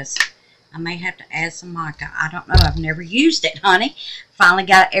it does. I may have to add some mica. I don't know. I've never used it, honey. Finally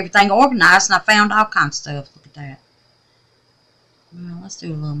got everything organized and I found all kinds of stuff. Look at that. Well, let's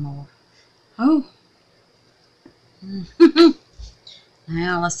do a little more. Oh.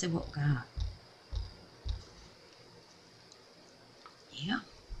 Now, let's see what we got. Yeah.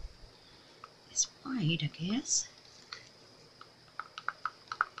 It's white, I guess.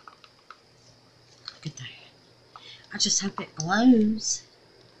 Look at that. I just hope it glows.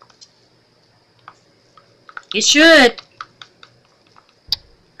 It should.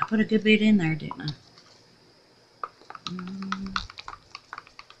 I put a good bit in there, didn't I?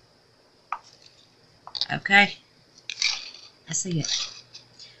 Okay. I see it.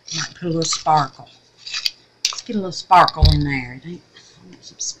 I might put a little sparkle. Let's get a little sparkle in there. I want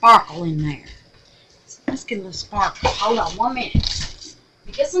some sparkle in there. So let's get a little sparkle. Hold on 1 minute. Let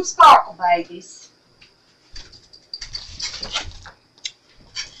me get some sparkle, babies.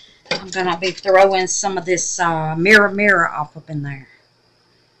 I'm going to be throwing some of this Mirror off up in there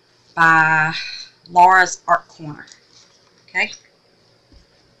by Laura's Art Corner. Okay.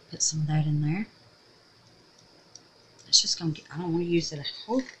 Put some of that in there. It's just going to get, I don't want to use it.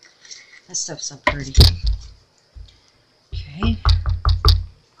 Oh, that stuff's so pretty. Okay.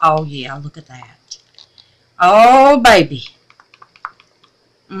 Oh, yeah, look at that. Oh, baby.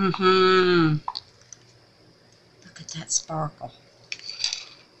 Look at that sparkle.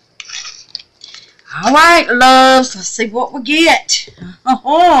 All right, loves. Let's see what we get.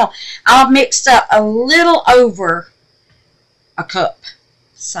 I've mixed up a little over a cup.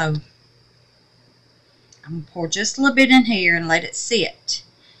 So, I'm going to pour just a little bit in here and let it sit.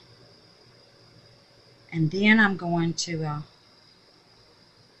 And then I'm going to,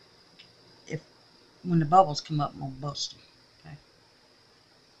 when the bubbles come up, I'm going to bust them. Okay.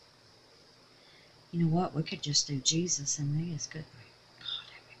 You know what? We could just do Jesus in this, couldn't we?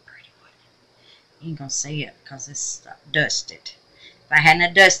 You ain't gonna see it because it's dusted. If I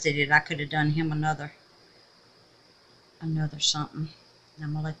hadn't dusted it, I could have done him another something. And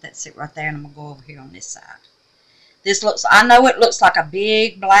I'm gonna let that sit right there, and I'm gonna go over here on this side. This looks, I know it looks like a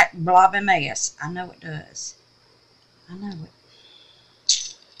big black blobby mess. I know it does. I know it.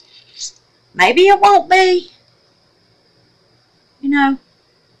 Maybe it won't be. You know.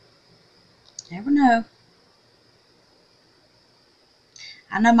 Never know.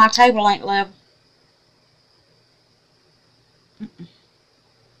 I know my table ain't level.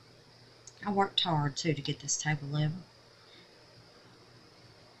 I worked hard too to get this table level.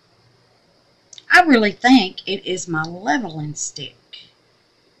 I really think it is my leveling stick.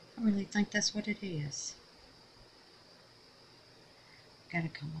 I really think that's what it is. Gotta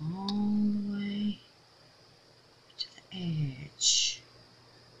come all the way to the edge.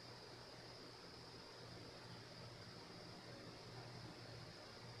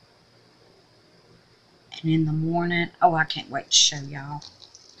 And in the morning, oh, I can't wait to show y'all.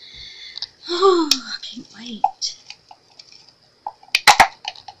 Oh, I can't wait.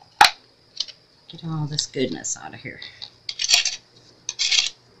 Get all this goodness out of here.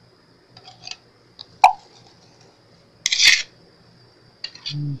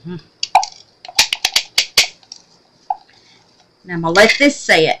 Now I'm going to let this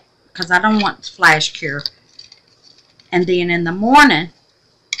set because I don't want to flash cure. And then in the morning,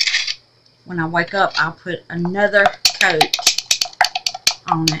 when I wake up, I'll put another coat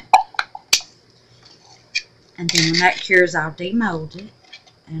on it. And then when that cures, I'll demold it.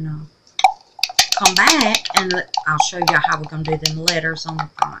 And I'll come back and I'll show you how we're going to do them letters on the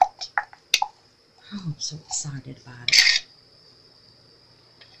front. Oh, I'm so excited about it.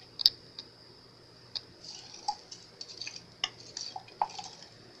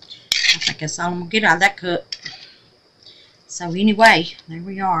 I think that's all I'm going to get out of that cup. So anyway, there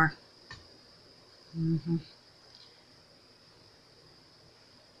we are. I'm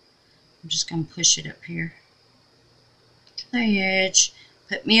just going to push it up here to the edge.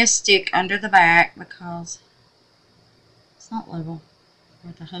 Put me a stick under the back because it's not level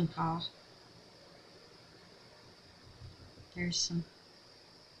with the home paw. There's some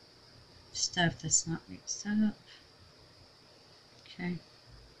stuff that's not mixed up. Okay.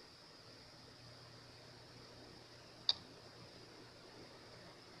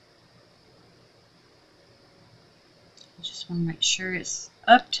 I just want to make sure it's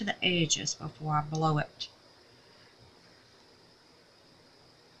up to the edges before I blow it.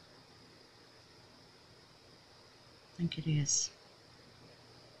 I think it is.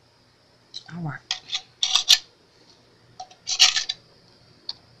 All right.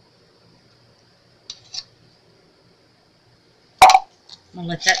 I'm going to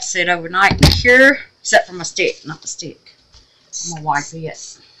let that sit overnight and cure, except for my stick, not the stick. I'm going to wipe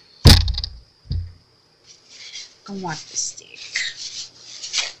it. I'm going to wipe the stick.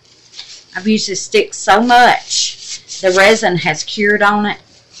 I've used this stick so much, the resin has cured on it,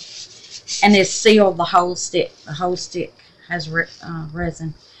 and it's sealed the whole stick. The whole stick has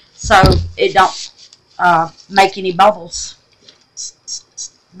resin, so it don't make any bubbles.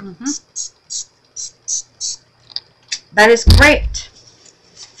 That is correct.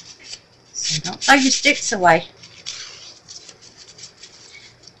 So don't throw your sticks away.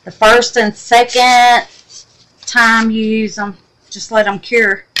 The first and second time you use them, just let them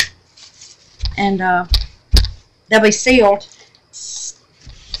cure, and they'll be sealed.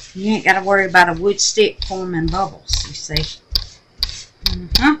 You ain't got to worry about a wood stick forming bubbles, you see.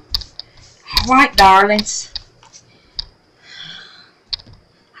 Alright, darlings.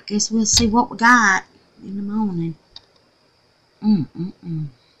 I guess we'll see what we got in the morning.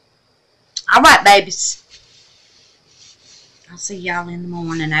 Alright, babies. I'll see y'all in the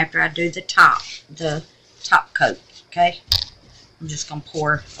morning after I do the top coat, okay? I'm just going to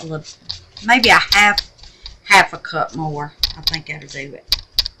pour a little, maybe a half a cup more. I think that'll do it.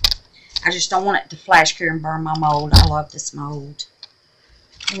 I just don't want it to flash cure and burn my mold. I love this mold.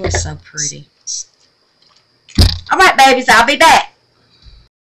 Oh, it's so pretty. Alright, babies, I'll be back.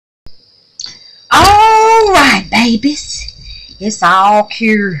 Alright, babies. It's all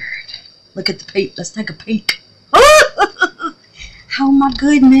cured. Look at the peak. Let's take a peek. Oh my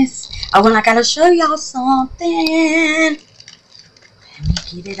goodness. Oh, and I gotta show y'all something. Let me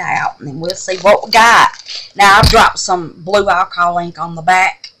get it out and then we'll see what we got. Now I've dropped some blue alcohol ink on the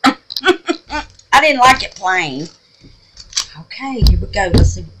back. I didn't like it plain. Okay, here we go.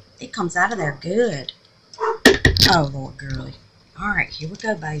 Let's see. It comes out of there good. Oh, Lord girly. Alright, here we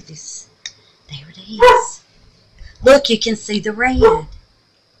go, babies. There it is. Look, you can see the red.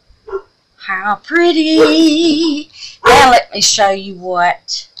 How pretty. Now let me show you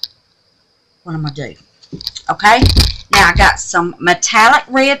what I'm going to do. Okay? Now I got some metallic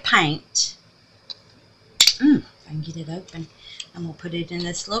red paint. If I can get it open. I'm going to put it in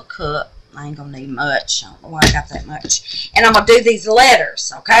this little cup. I ain't going to need much. I don't know why I got that much. And I'm going to do these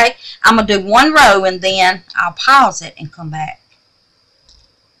letters, okay? I'm going to do one row and then I'll pause it and come back.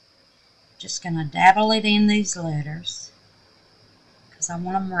 Just going to dabble it in these letters because I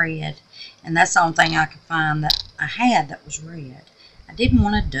want them red. And that's the only thing I could find that I had that was red. I didn't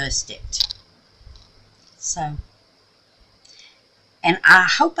want to dust it. So, and I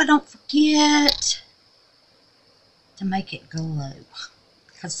hope I don't forget to make it glow.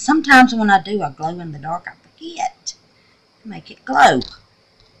 Because sometimes when I do, I glow in the dark, I forget to make it glow.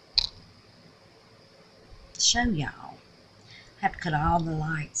 To show y'all. I have to cut all the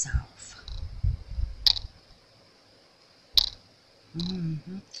lights off.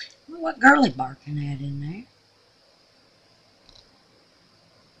 What girly barking at in there?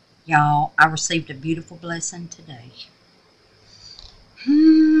 Y'all, I received a beautiful blessing today.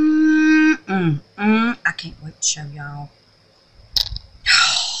 I can't wait to show y'all.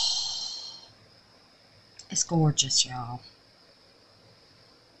 It's gorgeous, y'all.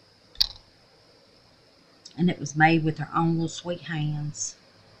 And it was made with her own little sweet hands.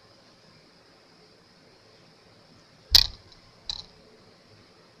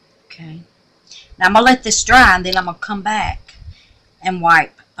 Okay. Now I'm going to let this dry and then I'm going to come back and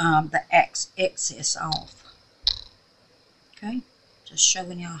wipe the excess off. Okay, just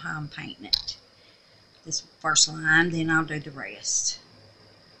showing y'all how I'm painting it. This first line, then I'll do the rest.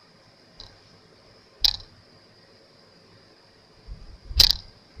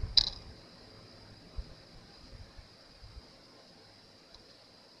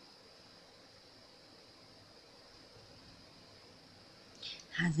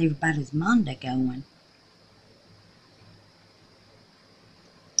 How's everybody's Monday going?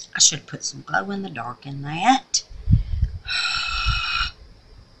 I should have put some glow in the dark in that.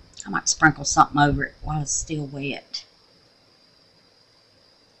 I might sprinkle something over it while it's still wet.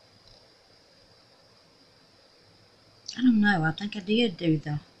 I don't know. I think I did do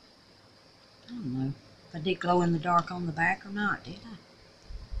the... I don't know if I did glow in the dark on the back or not, did I?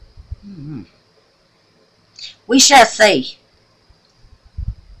 We shall see.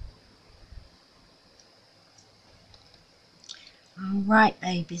 Alright,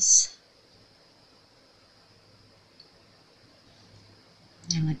 babies.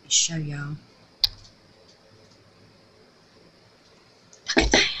 Now let me show y'all. Look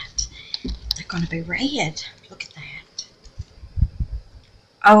at that. They're going to be red. Look at that.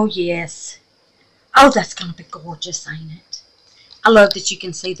 Oh, yes. Oh, that's going to be gorgeous, ain't it? I love that you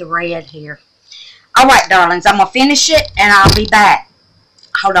can see the red here. Alright, darlings. I'm going to finish it, and I'll be back.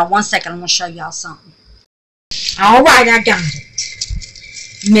 Hold on one second. I'm going to show y'all something. Alright, I got it.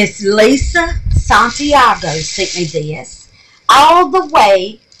 Miss Lisa Santiago sent me this all the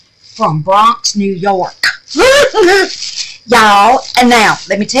way from Bronx, New York. Y'all, and now,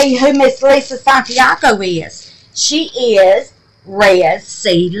 let me tell you who Miss Lisa Santiago is. She is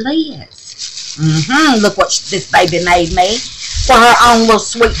Resin. Look what this baby made me for her own little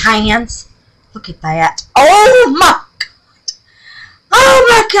sweet hands. Look at that. Oh, my God. Oh,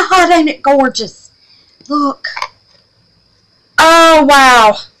 my God, ain't it gorgeous? Look. Oh,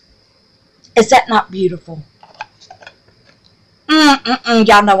 wow. Is that not beautiful?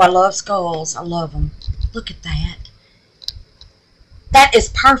 Y'all know I love skulls. I love them. Look at that. That is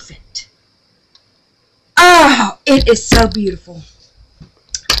perfect. Oh, it is so beautiful.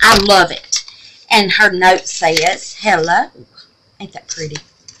 I love it. And her note says, hello. Ain't that pretty?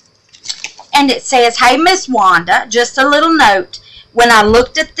 And it says, hey, Miss Wanda, just a little note. When I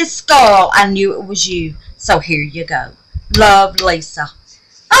looked at this skull, I knew it was you. So here you go. Love, Lisa.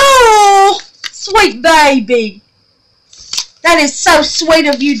 Oh, sweet baby. That is so sweet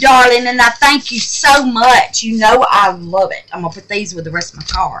of you, darling, and I thank you so much. You know I love it. I'm going to put these with the rest of my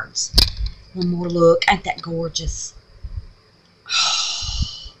cards. One more look. Ain't that gorgeous?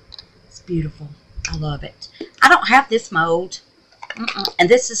 Oh, it's beautiful. I love it. I don't have this mold. And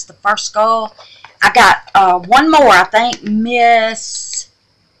this is the first skull. I got one more, I think. Miss...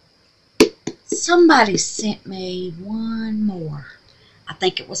 Somebody sent me one more. I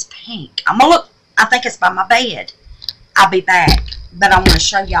think it was pink. I'm going to look. I think it's by my bed. I'll be back. But I want to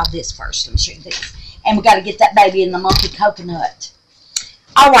show y'all this first. Let me show you this. And we got to get that baby in the monkey coconut.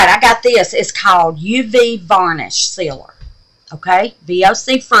 Alright, I got this. It's called UV Varnish Sealer. Okay?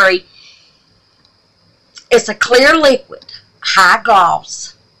 VOC free. It's a clear liquid. High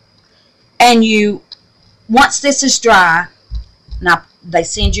gloss. And you, once this is dry, now they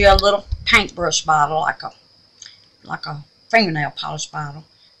send you a little paintbrush bottle, like a fingernail polish bottle.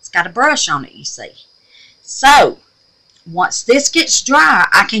 It's got a brush on it, you see. So, once this gets dry,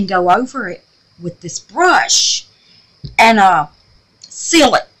 I can go over it with this brush and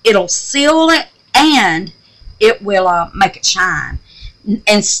seal it. It'll seal it and it will make it shine.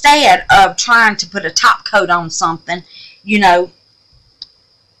 Instead of trying to put a top coat on something, you know,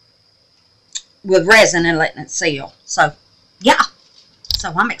 with resin and letting it seal. So, yeah.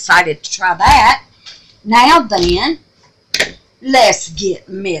 So, I'm excited to try that. Now then, let's get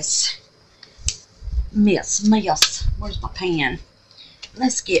Miss, where's my pen?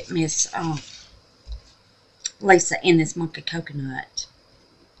 Let's get Miss Lisa in this monkey coconut.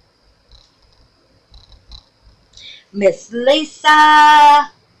 Miss Lisa,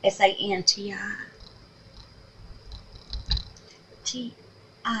 S-A-N-T-I. T-I-A-G-O.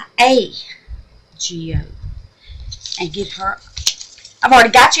 And get her. I've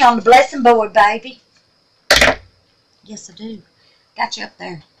already got you on the blessing board, baby. Yes, I do. Got you up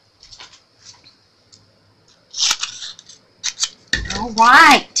there. All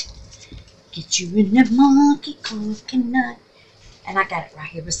right. Get you in the monkey coconut. And I got it right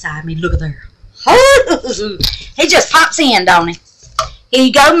here beside me. Look at there. He just pops in, don't he? Here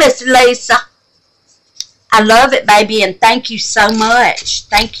you go, Miss Lisa. I love it, baby, and thank you so much.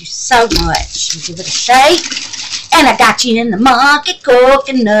 Thank you so much. Give it a shake. And I got you in the monkey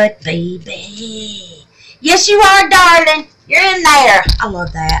coconut, baby. Yes, you are, darling. You're in there. I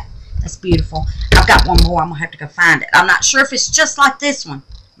love that. That's beautiful. I've got one more. I'm going to have to go find it. I'm not sure if it's just like this one.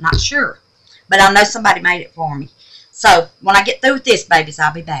 I'm not sure. But I know somebody made it for me. So, when I get through with this, babies,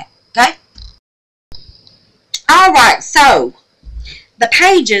 I'll be back. Okay? Alright, so, the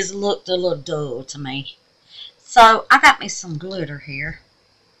pages looked a little dull to me. So, I got me some glitter here.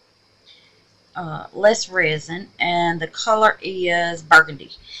 Less resin, and the color is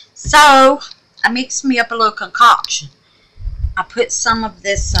burgundy. So, I mixed me up a little concoction. I put some of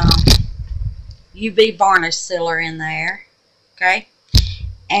this UV varnish sealer in there. Okay?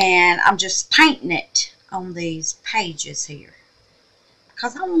 And I'm just painting it on these pages here.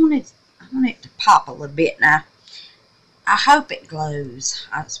 Because I want it to pop a little bit now. I hope it glows.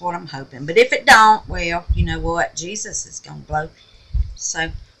 That's what I'm hoping. But if it don't, well, you know what? Jesus is going to glow.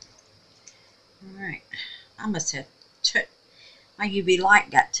 So, alright. I must have my UV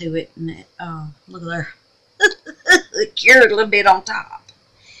light got to it. And it, look at there. It cured a little bit on top.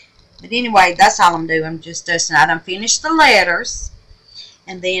 But anyway, that's all I'm doing. I'm just dusting. I done finished the letters.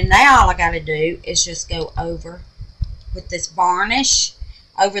 And then now all I got to do is just go over with this varnish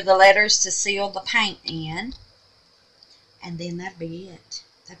over the letters to seal the paint in. And then that'll be it.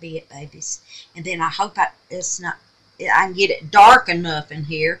 That'll be it, babies. And then I hope I can get it dark enough in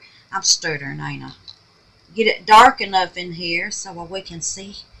here. I'm stuttering, ain't I? Get it dark enough in here so we can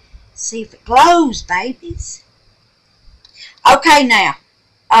see if it glows, babies. Okay, now,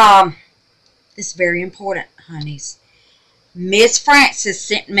 this is very important, honeys. Miss Frances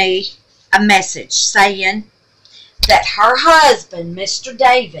sent me a message saying that her husband, Mr.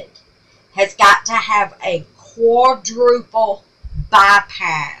 David, has got to have a quadruple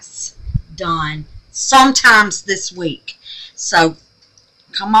bypass done sometimes this week. So,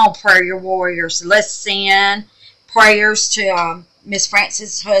 come on, prayer warriors. Let's send prayers to Miss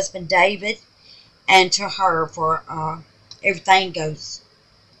Frances' husband, David, and to her for everything goes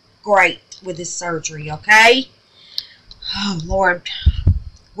great with this surgery, okay? Oh, Lord.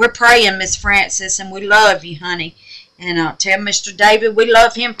 We're praying, Miss Frances, and we love you, honey. And tell Mr. David we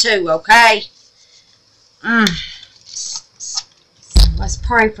love him too, okay? So let's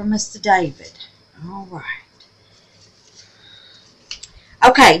pray for Mr. David. All right.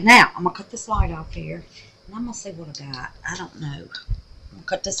 Okay, now, I'm going to cut this light off here. And I'm going to see what I got. I don't know. I'm going to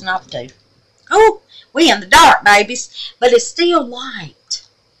cut this one off too. Oh, we in the dark, babies. But it's still light.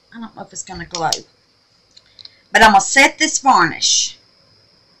 I don't know if it's going to glow. But I'm going to set this varnish.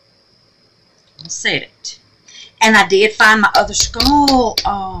 I'm going to set it. And I did find my other skull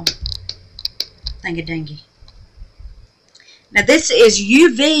thingy-dingy. Now, this is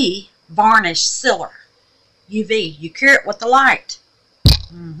UV varnish sealer. UV. You cure it with the light.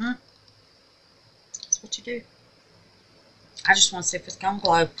 That's what you do. I just want to see if it's going to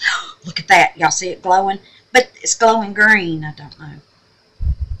glow. Look at that. Y'all see it glowing? But it's glowing green. I don't know.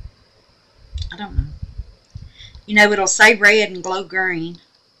 I don't know. You know, it'll say red and glow green.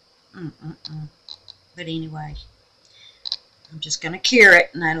 But anyway, I'm just going to cure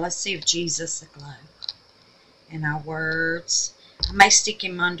it. Now, let's see if Jesus will glow. In our words. I may stick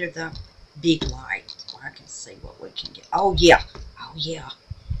him under the big light where I can see what we can get. Oh, yeah. Oh, yeah.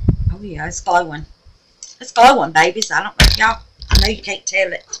 Oh, yeah. It's glowing. It's glowing, babies. I don't know if y'all, I know you can't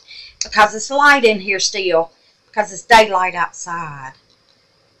tell it. Because it's light in here still. Because it's daylight outside.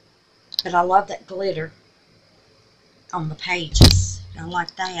 But I love that glitter on the pages. Y'all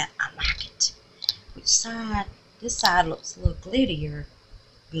like that? I like it. Which side? This side looks a little glittier.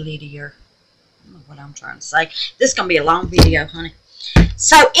 Glittier. I don't know what I'm trying to say. This is going to be a long video, honey.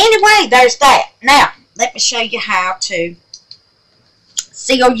 So, anyway, there's that. Now, let me show you how to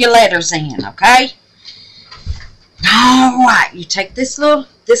seal your letters in, okay? Alright, you take this little,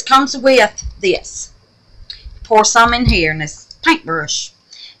 this comes with this. Pour some in here in this paintbrush.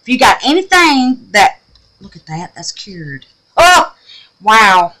 If you got anything that, look at that, that's cured. Oh,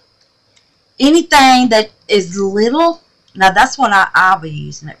 wow. Anything that is little, now that's what I'll be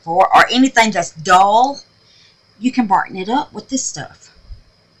using it for, or anything that's dull, you can brighten it up with this stuff.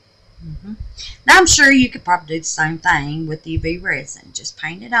 Now I'm sure you could probably do the same thing with UV resin. Just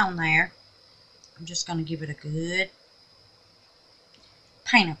paint it on there. I'm just going to give it a good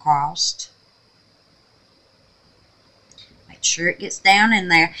paint across. Make sure it gets down in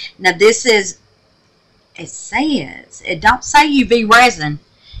there. Now this is, it says, it don't say UV resin.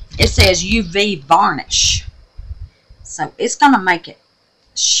 It says UV varnish. So it's going to make it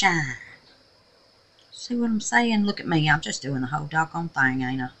shine. See what I'm saying? Look at me. I'm just doing the whole doggone thing,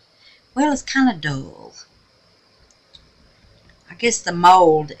 ain't I? Well, it's kind of dull. I guess the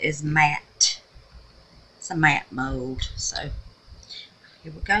mold is matte. It's a matte mold. So,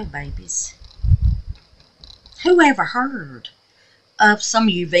 here we go, babies. Who ever heard of some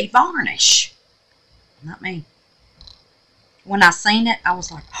UV varnish. Not me. When I seen it, I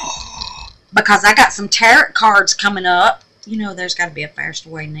was like, oh, because I got some tarot cards coming up. You know, there's got to be a faster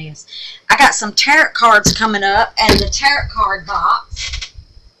way than this. I got some tarot cards coming up, and the tarot card box,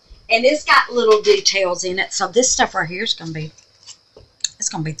 and it's got little details in it. So this stuff right here is going to be, it's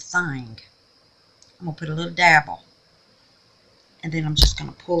going to be the thing. I'm going to put a little dabble, and then I'm just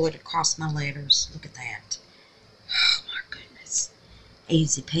going to pull it across my letters. Look at that. Oh, my goodness.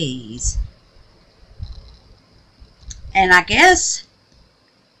 Easy peas. And I guess,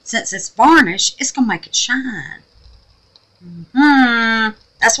 since it's varnish, it's going to make it shine.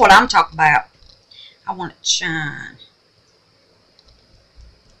 That's what I'm talking about. I want it to shine.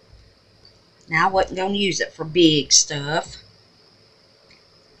 Now, I wasn't going to use it for big stuff.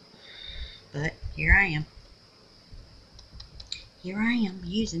 But here I am. Here I am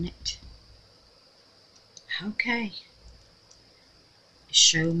using it. Okay. The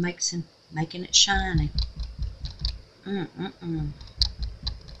show making it shiny. And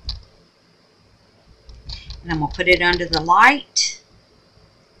I'm going to put it under the light.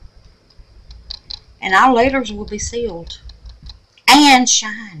 And our letters will be sealed. And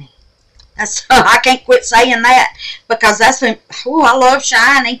shiny. That's, I can't quit saying that. Because that's been, oh, I love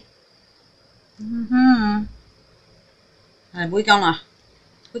shiny. And we're gonna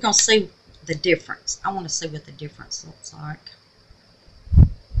see the difference. I want to see what the difference looks like.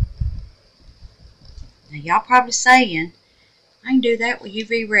 Now, y'all probably saying, I can do that with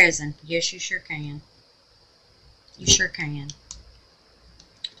UV resin. Yes, you sure can. You sure can.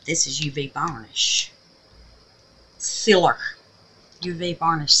 This is UV varnish. Sealer. UV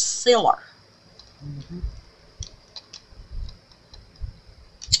varnish sealer.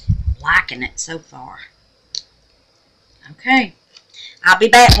 Liking it so far. Okay. I'll be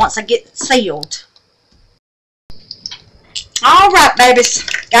back once I get it sealed. Alright, babies.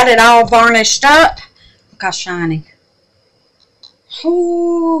 Got it all varnished up. Look how shiny.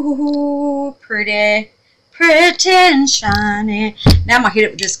 Ooh, pretty. Pretty and shiny. Now I'm going to hit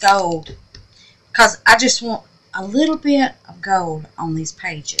it with this gold. Because I just want a little bit of gold on these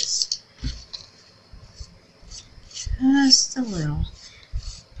pages. Just a little.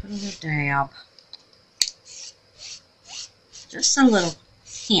 Put a little dab. Just a little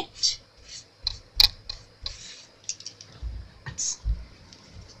hint.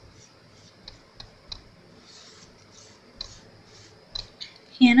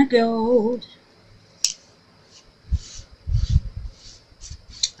 Hint of gold.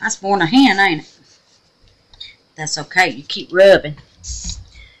 That's more than a hand, ain't it? That's okay. You keep rubbing.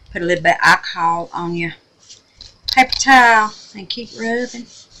 Put a little bit of alcohol on your paper towel and keep rubbing.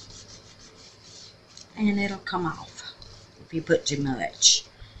 And it'll come off if you put too much.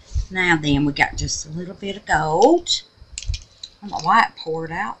 Now then, we got just a little bit of gold. I don't know why it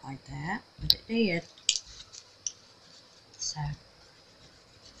poured out like that, but it did. So,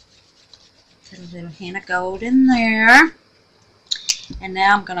 put a little hint of gold in there. And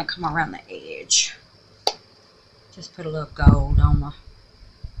now I'm going to come around the edge. Just put a little gold on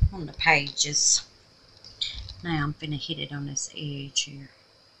the pages. Now I'm going to hit it on this edge here.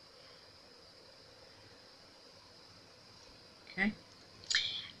 Okay.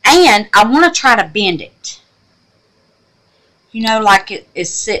 And I want to try to bend it. You know, like it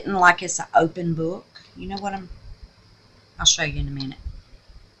is sitting like it's an open book. You know what I'll show you in a minute.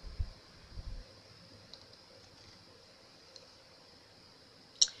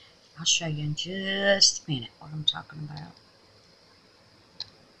 I'll show you in just a minute what I'm talking about.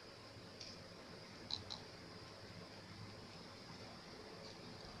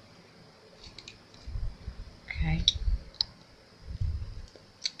 Okay.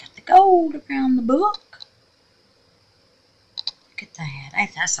 Got the gold around the book. Look at that.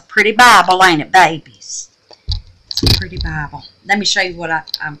 That's a pretty Bible, ain't it, babies? It's a pretty Bible. Let me show you what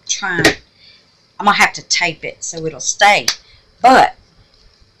I'm trying. I'm going to have to tape it so it'll stay. But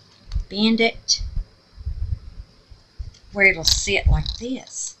bend it where it'll sit like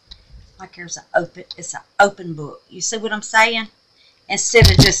this, like there's it's an open book. You see what I'm saying?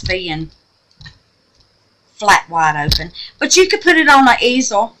 Instead of just being flat wide open. But you could put it on an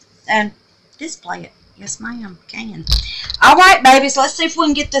easel and display it. Yes, ma'am, can. All right, babies, let's see if we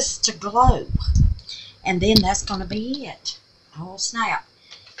can get this to glow. And then that's going to be it. Oh, snap.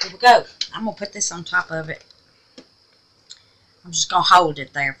 Here we go. I'm going to put this on top of it. I'm just going to hold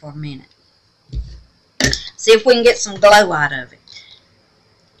it there for a minute. See if we can get some glow out of it.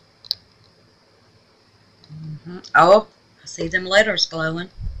 Oh, I see them letters glowing.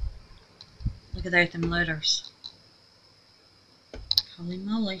 Look at that, them letters. Holy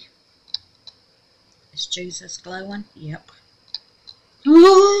moly. Is Jesus glowing? Yep.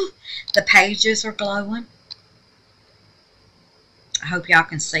 Ooh, the pages are glowing. I hope y'all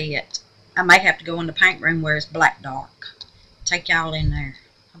can see it. I may have to go in the paint room where it's black dark. Take y'all in there.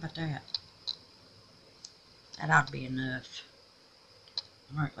 How about that? That ought to be enough.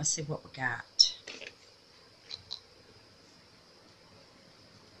 Alright, let's see what we got.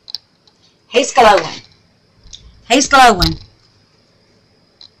 He's glowing. He's glowing.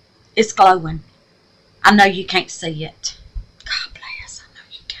 It's glowing. I know you can't see it. God bless. I know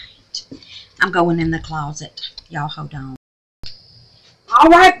you can't. I'm going in the closet. Y'all hold on.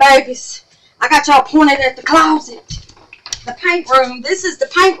 Alright, babies. I got y'all pointed at the closet. The paint room. This is the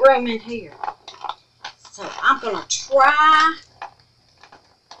paint room in here. So I'm going to try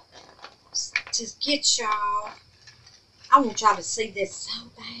to get y'all. I want y'all to see this so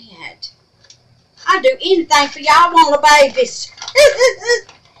bad. I'd do anything for y'all want babies.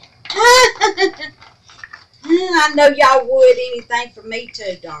 I know y'all would. Anything for me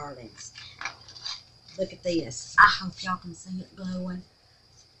too, darlings. Look at this. I hope y'all can see it glowing.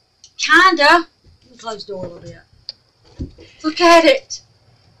 Kinda. Let me close the door a little bit. Look at it.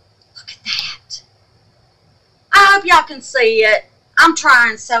 Look at that. I hope y'all can see it. I'm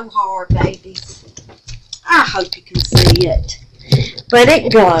trying so hard, babies. I hope you can see it. But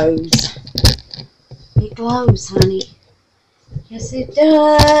it glows. It glows, honey. Yes, it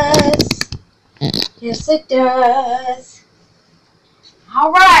does. Yes, it does.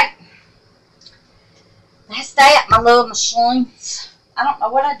 All right. That's that, my little machines. I don't know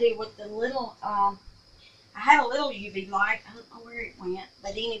what I did with the little, I had a little UV light. I don't know where it went.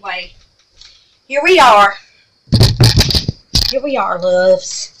 But anyway, here we are. Here we are,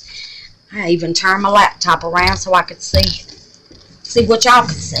 loves. I even turned my laptop around so I could see what y'all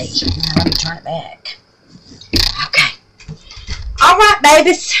could see. Now, let me turn it back. Okay. All right,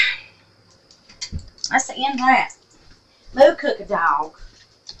 babies. That's the end of that. Moo cook a dog.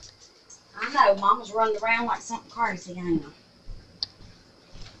 I know, Mama's running around like something crazy, ain't I?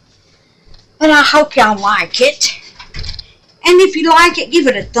 But I hope y'all like it. And if you like it, give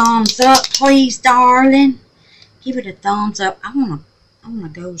it a thumbs up, please, darling. Give it a thumbs up. I want a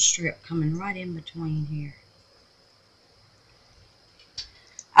gold strip coming right in between here.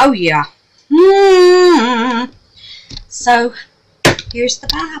 Oh, yeah. So, here's the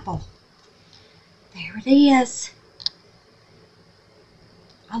Bible. There it is.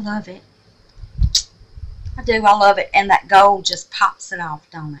 I love it. I do. I love it. And that gold just pops it off,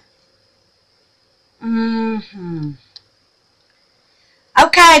 don't it?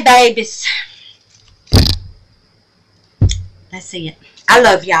 Okay, babies. That's it. I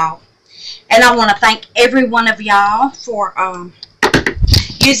love y'all. And I want to thank every one of y'all for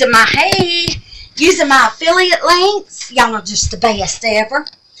using my affiliate links. Y'all are just the best ever.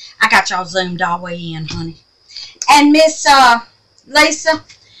 I got y'all zoomed all the way in, honey. And Miss Lisa,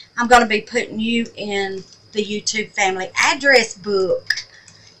 I'm going to be putting you in the YouTube family address book.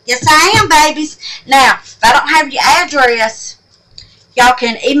 Yes, I am, babies. Now, if I don't have your address, y'all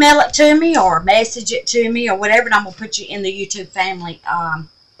can email it to me or message it to me or whatever, and I'm going to put you in the YouTube family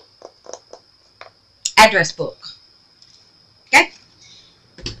address book. Okay?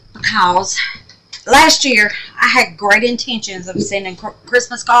 Because last year, I had great intentions of sending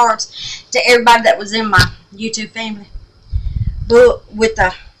Christmas cards to everybody that was in my YouTube family book with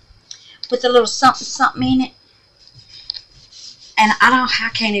a little something, something in it. And I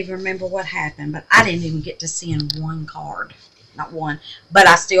can't even remember what happened, but I didn't even get to send one card. Not one. But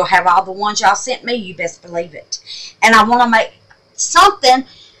I still have all the ones y'all sent me. You best believe it. And I want to make something.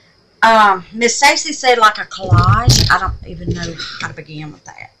 Miss Stacy said like a collage. I don't even know how to begin with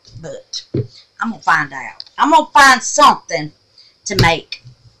that. But I'm going to find out. I'm going to find something to make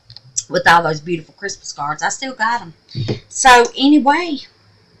with all those beautiful Christmas cards. I still got them. So anyway,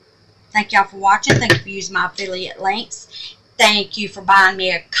 thank y'all for watching. Thank you for using my affiliate links. Thank you for buying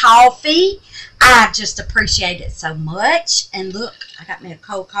me a coffee. I just appreciate it so much. And look, I got me a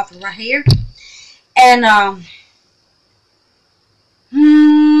cold coffee right here. And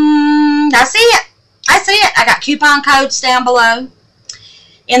that's it. That's it. I got coupon codes down below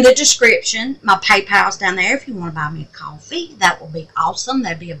in the description. My PayPal's down there if you want to buy me a coffee. That will be awesome.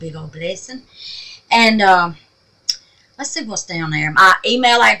 That'd be a big old blessing. And let's see what's down there. My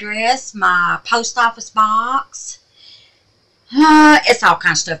email address, my post office box. It's all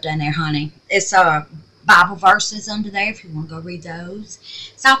kind of stuff down there, honey. It's Bible verses under there if you want to go read those.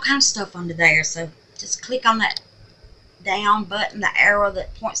 It's all kind of stuff under there. So just click on that down button, the arrow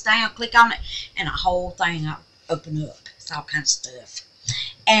that points down. Click on it, and a whole thing will open up. It's all kind of stuff.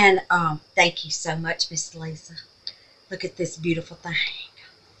 And thank you so much, Miss Lisa. Look at this beautiful thing.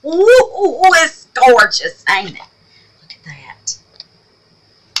 Ooh, it's gorgeous, ain't it? Look at that.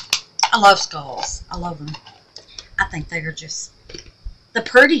 I love skulls. I love them. I think they are just the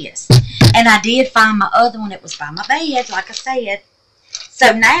prettiest. And I did find my other one. It was by my bed, like I said.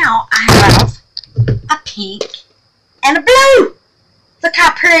 So now I have a pink and a blue. Look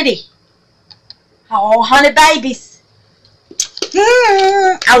how pretty. Oh, honey babies.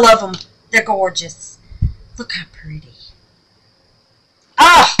 I love them. They're gorgeous. Look how pretty.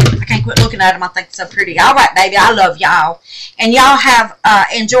 Oh, I can't quit looking at them. I think they're so pretty. All right, baby. I love y'all. And y'all have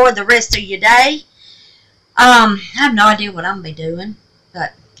enjoyed the rest of your day. I have no idea what I'm going to be doing,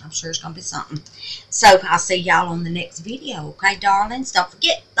 but I'm sure it's going to be something. So, I'll see y'all on the next video, okay, darlings? Don't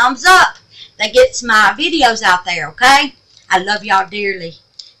forget, thumbs up. That gets my videos out there, okay? I love y'all dearly,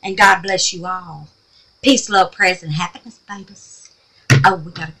 and God bless you all. Peace, love, praise, and happiness, babies. Oh,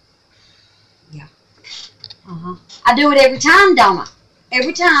 we got to, yeah. I do it every time, don't I?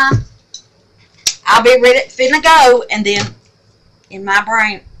 Every time. I'll be ready, finna go, and then in my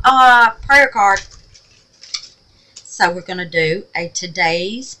brain, prayer card. So we're going to do a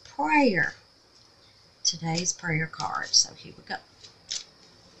today's prayer. Today's prayer card. So here we go.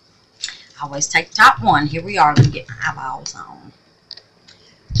 I always take the top one. Here we are. Let me get my eyeballs on.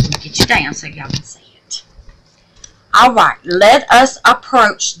 Let me get you down so y'all can see it. All right. Let us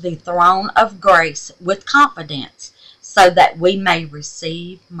approach the throne of grace with confidence so that we may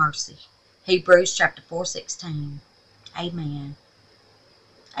receive mercy. Hebrews chapter 4:16. Amen.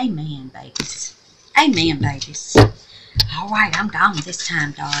 Amen, babies. Amen, babies. All right, I'm gone this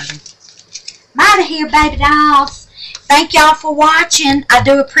time, darling. I'm out of here, baby dolls. Thank y'all for watching. I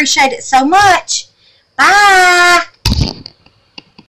do appreciate it so much. Bye.